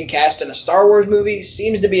actor, getting cast in a Star Wars movie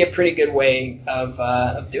seems to be a pretty good way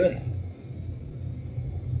of doing that.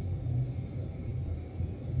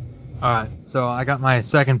 All right, so I got my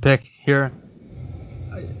second pick here.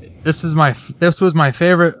 This was my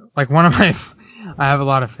favorite, like one of my. I have a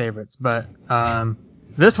lot of favorites, but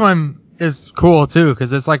this one is cool too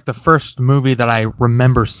because it's like the first movie that I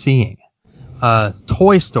remember seeing.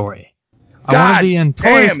 Toy Story. I want to be in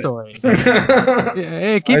Toy Story.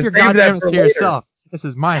 Hey, keep your goddammits to yourself. This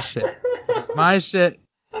is my shit. This is my shit.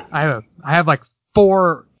 I have like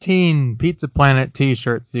 14 Pizza Planet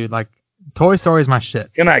T-shirts, dude. Like Toy Story is my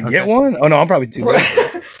shit. Can I get one? Oh no, I'm probably too good.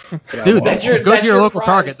 Dude, go to your local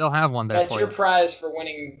Target. They'll have one there for you. That's your prize for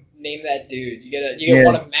winning. Name that dude. You get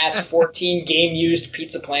one of Matt's 14 game used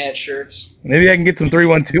Pizza Planet shirts. Maybe I can get some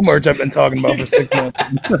 312 merch I've been talking about for 6 months.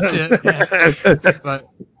 But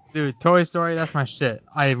dude, Toy Story, that's my shit.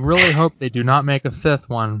 I really hope they do not make a fifth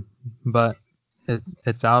one, but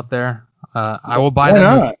it's out there. I will buy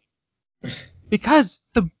them because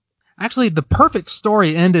the perfect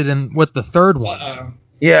story ended with the third one.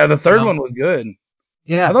 Yeah, the third one was good.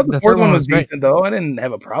 Yeah, I thought the fourth one was great. decent though. I didn't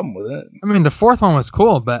have a problem with it. I mean, the fourth one was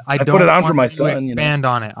cool, but I don't put it on want for my to son, expand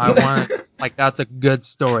on it. I want like that's a good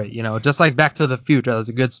story, just like Back to the Future. That's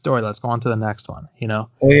a good story. Let's go on to the next one, Well,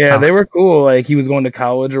 yeah, they were cool. Like he was going to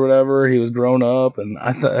college or whatever. He was grown up, and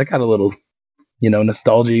I thought I got a little,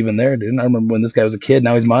 nostalgia even there, dude. I remember when this guy was a kid.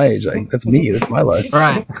 Now he's my age. Like that's me. That's my life.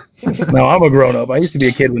 Right. Now I'm a grown up. I used to be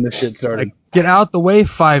a kid when this shit started. Like, get out the way,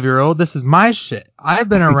 5-year-old. This is my shit. I've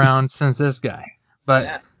been around since this guy.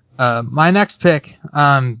 But my next pick,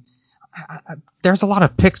 there's a lot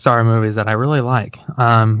of Pixar movies that I really like.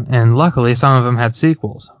 And luckily some of them had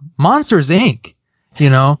sequels. Monsters, Inc.,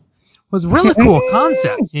 was a really cool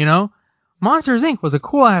concept, Monsters, Inc. was a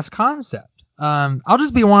cool ass concept. I'll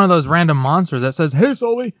just be one of those random monsters that says, "Hey,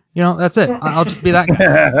 Sully," that's it. I'll just be that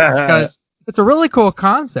guy. Because it's a really cool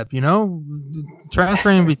concept,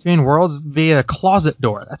 transferring between worlds via a closet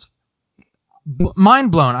door. That's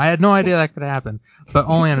mind blown. I had no idea that could happen, but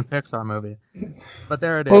only in a Pixar movie. But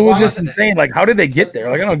there it is. Well, it was just insane. Like, how did they get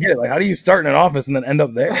there? Like, I don't get it. Like, how do you start in an office and then end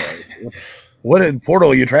up there? Like, what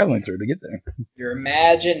portal are you traveling through to get there? Your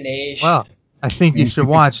imagination. Well, I think you should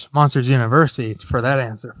watch Monsters University for that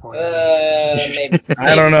answer for you. Maybe.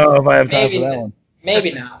 I don't know if I have time for that one.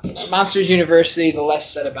 Maybe not. Monsters University, the less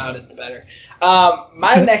said about it, the better.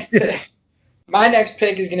 My next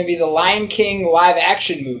pick is going to be the Lion King live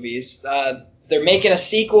action movies. They're making a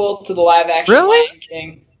sequel to the live action Lion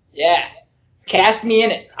King. Yeah. Cast me in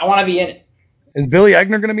it. I want to be in it. Is Billy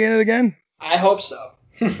Eichner going to be in it again? I hope so.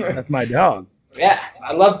 That's my dog. Yeah,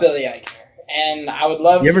 I love Billy Eichner. And I would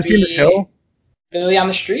love to be... You ever seen the show? Billy on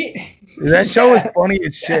the Street. That show is funny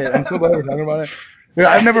as shit. I'm so glad we're talking about it. Dude,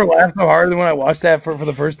 I've never laughed so hard than when I watched that for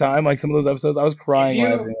the first time. Like some of those episodes, I was crying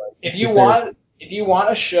laughing. If you want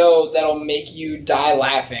a show that'll make you die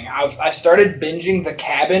laughing, I started binging The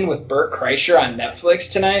Cabin with Bert Kreischer on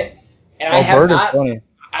Netflix tonight, and I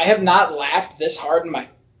have not laughed this hard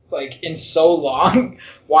in so long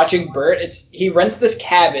watching Bert. He rents this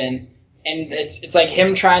cabin, and it's like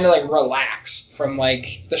him trying to relax from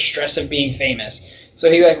the stress of being famous. So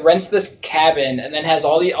he rents this cabin and then has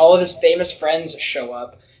all of his famous friends show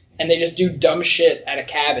up, and they just do dumb shit at a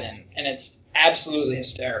cabin, and it's absolutely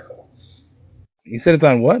hysterical. You said it's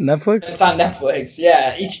on what? Netflix? It's on Netflix,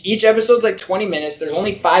 yeah. Each episode's 20 minutes. There's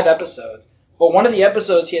only 5 episodes. But one of the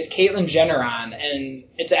episodes he has Caitlyn Jenner on, and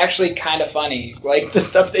it's actually kind of funny. The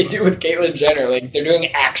stuff they do with Caitlyn Jenner. They're doing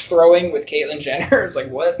axe throwing with Caitlyn Jenner. It's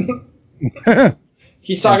what?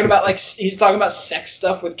 He's talking about sex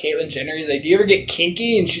stuff with Caitlyn Jenner. He's like, "Do you ever get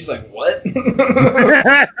kinky?" And she's like, "What?"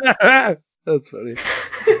 That's funny.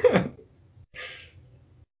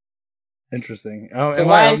 Interesting. So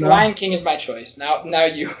Lion King is my choice. Now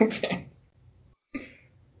you.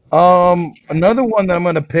 Another one that I'm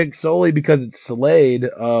gonna pick solely because it's Slade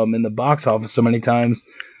in the box office so many times.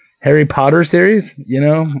 Harry Potter series.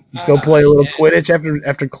 Let's go play a little Quidditch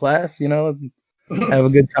after class. Have a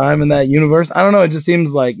good time in that universe. I don't know. It just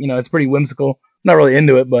seems like it's pretty whimsical. Not really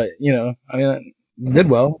into it, but it did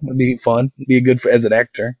well. It'd be fun. It'd be good as an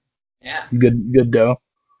actor. Yeah. Good dough.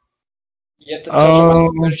 You have to touch him with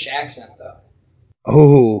a British accent, though.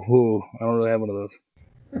 Oh, I don't really have one of those.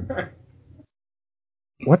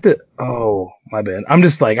 What the? Oh, my bad. I'm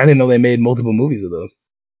just I didn't know they made multiple movies of those.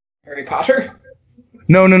 Harry Potter?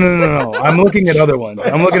 No. I'm looking at other ones.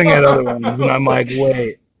 And I'm like,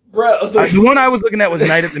 wait. Bro, the one I was looking at was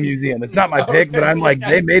Night at the Museum. It's not my pick, but I'm like,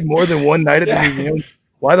 they made more than one Night at the Museum.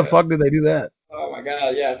 Why the fuck did they do that? Oh my my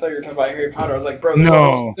god, yeah, I thought you were talking about Harry Potter. I was like, bro,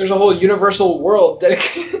 No. there's a whole universal world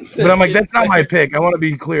dedicated. But I'm like, that's not my pick. I want to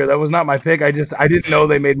be clear. That was not my pick. I didn't know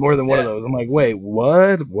they made more than one of those. I'm like, wait,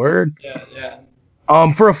 what? Word? Yeah.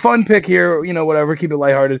 For a fun pick here, whatever, keep it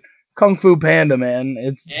lighthearted. Kung Fu Panda, man.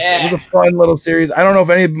 It was a fun little series. I don't know if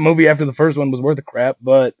any movie after the first one was worth a crap,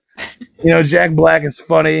 but Jack Black is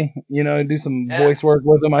funny. Do some voice work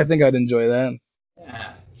with him. I think I'd enjoy that.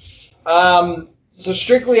 Yeah. So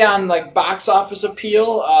strictly on like box office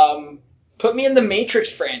appeal, put me in the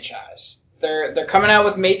Matrix franchise. They're coming out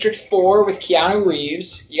with Matrix 4 with Keanu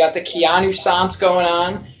Reeves. You got the Keanu Sans going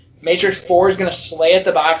on. Matrix 4 is gonna slay at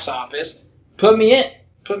the box office. Put me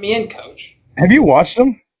in, coach. Have you watched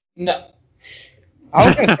them? No. I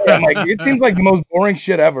was gonna say, I'm like, it seems like the most boring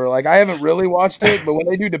shit ever. Like, I haven't really watched it, but when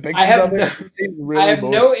they do depictions of it seems really I have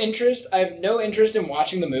boring. no interest. I have no interest in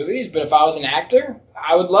watching the movies. But if I was an actor,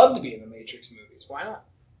 I would love to be in the Matrix movies. Why not?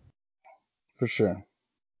 For sure.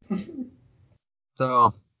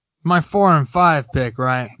 So, my 4 and 5 pick,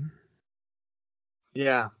 right?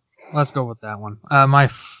 Yeah, let's go with that one. My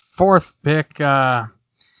fourth pick, I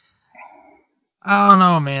don't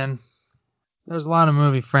know, man. There's a lot of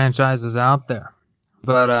movie franchises out there.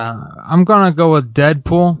 But I'm going to go with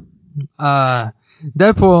Deadpool.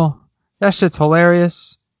 Deadpool, that shit's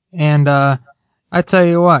hilarious. And I tell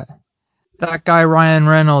you what, that guy Ryan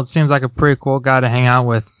Reynolds seems like a pretty cool guy to hang out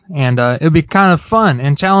with. And it'd be kind of fun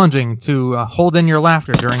and challenging to hold in your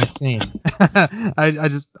laughter during a scene.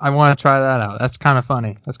 I want to try that out. That's kind of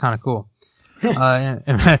funny. That's kind of cool. In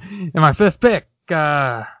my fifth pick,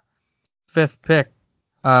 Pirates of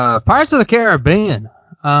the Caribbean.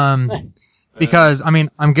 Because,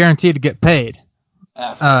 I'm guaranteed to get paid.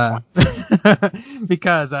 Because,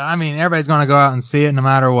 everybody's going to go out and see it no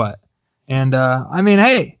matter what. And,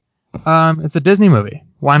 hey, it's a Disney movie.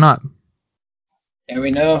 Why not? And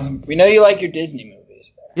we know you like your Disney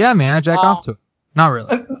movies. Yeah, man, I jack off to it. Not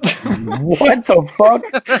really. What the fuck?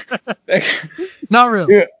 Not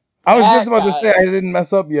really. Dude, I was just about to say I didn't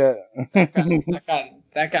mess up yet.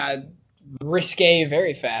 that got risque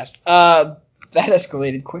very fast. That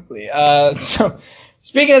escalated quickly. So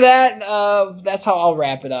speaking of that, that's how I'll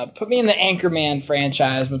wrap it up. Put me in the Anchorman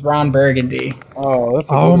franchise with Ron Burgundy. Oh, that's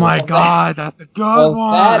a oh good my one. god, that's a good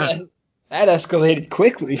one. That escalated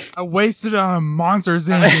quickly. I wasted on Monsters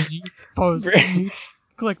Inc. You post. You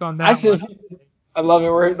click on that. I love it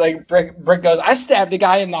where like Brick goes, I stabbed a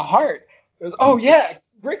guy in the heart. It was, oh yeah,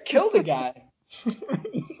 Brick killed a guy.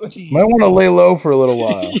 Might want to lay low for a little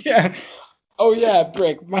while. Yeah. Oh yeah,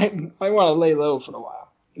 Brick might want to lay low for a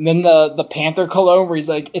while. And then the Panther cologne where he's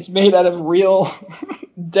like, it's made out of real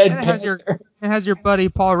dead panther. It has your buddy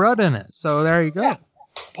Paul Rudd in it, so there you go. Yeah.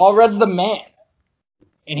 Paul Rudd's the man.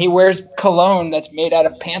 And he wears cologne that's made out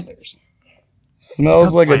of panthers.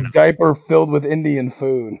 Smells like a diaper filled with Indian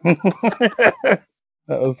food. That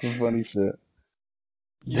was some funny shit.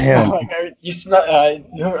 You're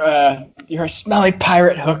a smelly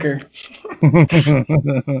pirate hooker.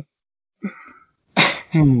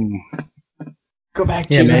 Go back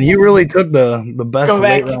to man, you really took the best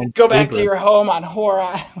late round. Go back to your home on Whore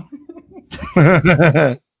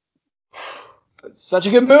Island. It's such a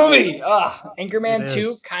good movie. Anchorman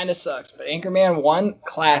 2 kind of sucks, but Anchorman 1,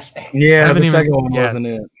 classic. Yeah, the second one wasn't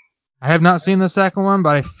it. I have not seen the second one,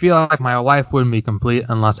 but I feel like my life wouldn't be complete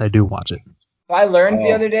unless I do watch it. I learned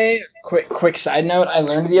the other day, quick side note, I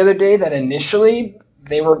learned the other day that initially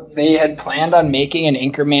they had planned on making an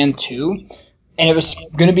Anchorman 2, and it was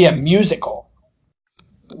going to be a musical.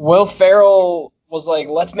 Will Ferrell was like,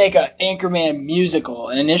 let's make an Anchorman musical.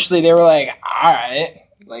 And initially they were like, all right,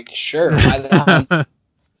 like, sure. But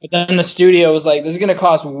then the studio was like, this is going to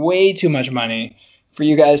cost way too much money for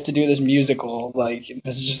you guys to do this musical. Like,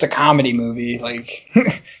 this is just a comedy movie. Like, can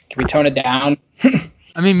we tone it down?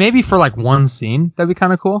 Maybe for like one scene, that'd be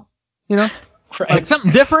kind of cool. Right. Like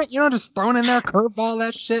something different, just thrown in there, curveball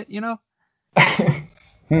that shit,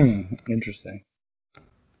 Interesting.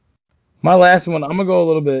 My last one, I'm gonna go a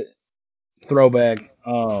little bit throwback.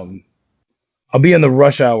 I'll be in the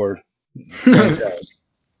Rush Hour franchise.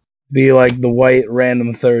 Be like the white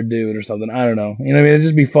random third dude or something. I don't know. It'd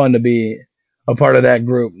just be fun to be a part of that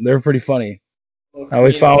group. They're pretty funny. I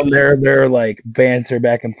always found their like banter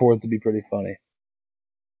back and forth to be pretty funny.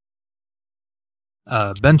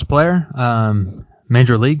 Bench player,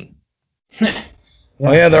 Major League.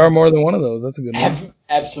 Oh yeah, there are more than one of those. That's a good one.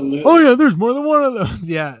 Absolutely. Oh yeah, there's more than one of those.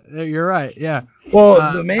 Yeah, you're right. Yeah.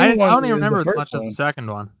 Well, the main one. I don't even remember much of the second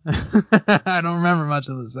one. I don't remember much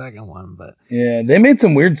of the second one, but yeah, they made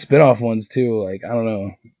some weird spin-off ones too. Like I don't know,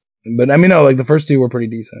 but no, like the first two were pretty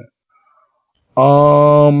decent.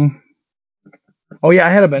 Oh yeah,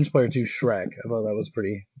 I had a bench player too, Shrek. I thought that was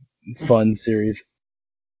pretty fun series.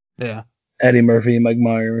 Yeah. Eddie Murphy, Mike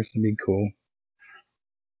Myers, to be cool.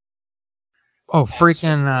 Oh,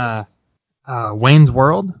 freaking Wayne's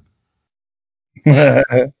World.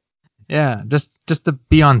 Yeah, just to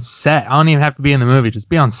be on set. I don't even have to be in the movie. Just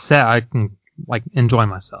be on set. I can like enjoy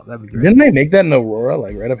myself. That'd be great. Didn't they make that in Aurora,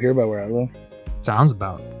 like right up here by where I live? Sounds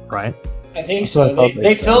about right. I think That's what so. I thought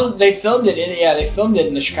They they filmed it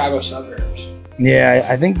in the Chicago suburbs. Yeah,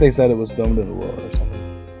 I think they said it was filmed in Aurora or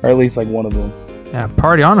something, or at least like one of them. Yeah,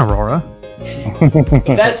 party on Aurora. But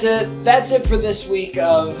that's it. That's it for this week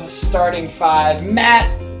of Starting Five. Matt,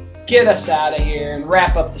 get us out of here and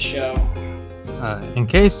wrap up the show. In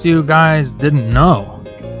case you guys didn't know,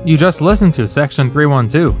 you just listened to Section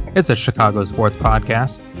 312. It's a Chicago sports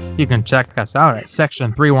podcast. You can check us out at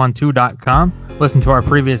section312.com, listen to our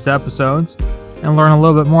previous episodes, and learn a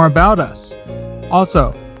little bit more about us.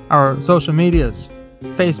 Also, our social medias,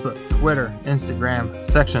 Facebook, Twitter, Instagram,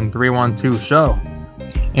 Section 312 Show.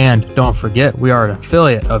 And don't forget, we are an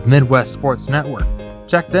affiliate of Midwest Sports Network.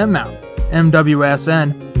 Check them out,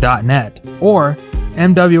 mwsn.net or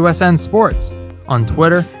MWSN Sports on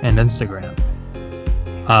Twitter and Instagram.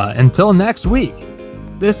 Until next week,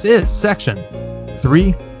 this is Section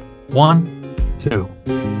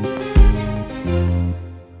 312.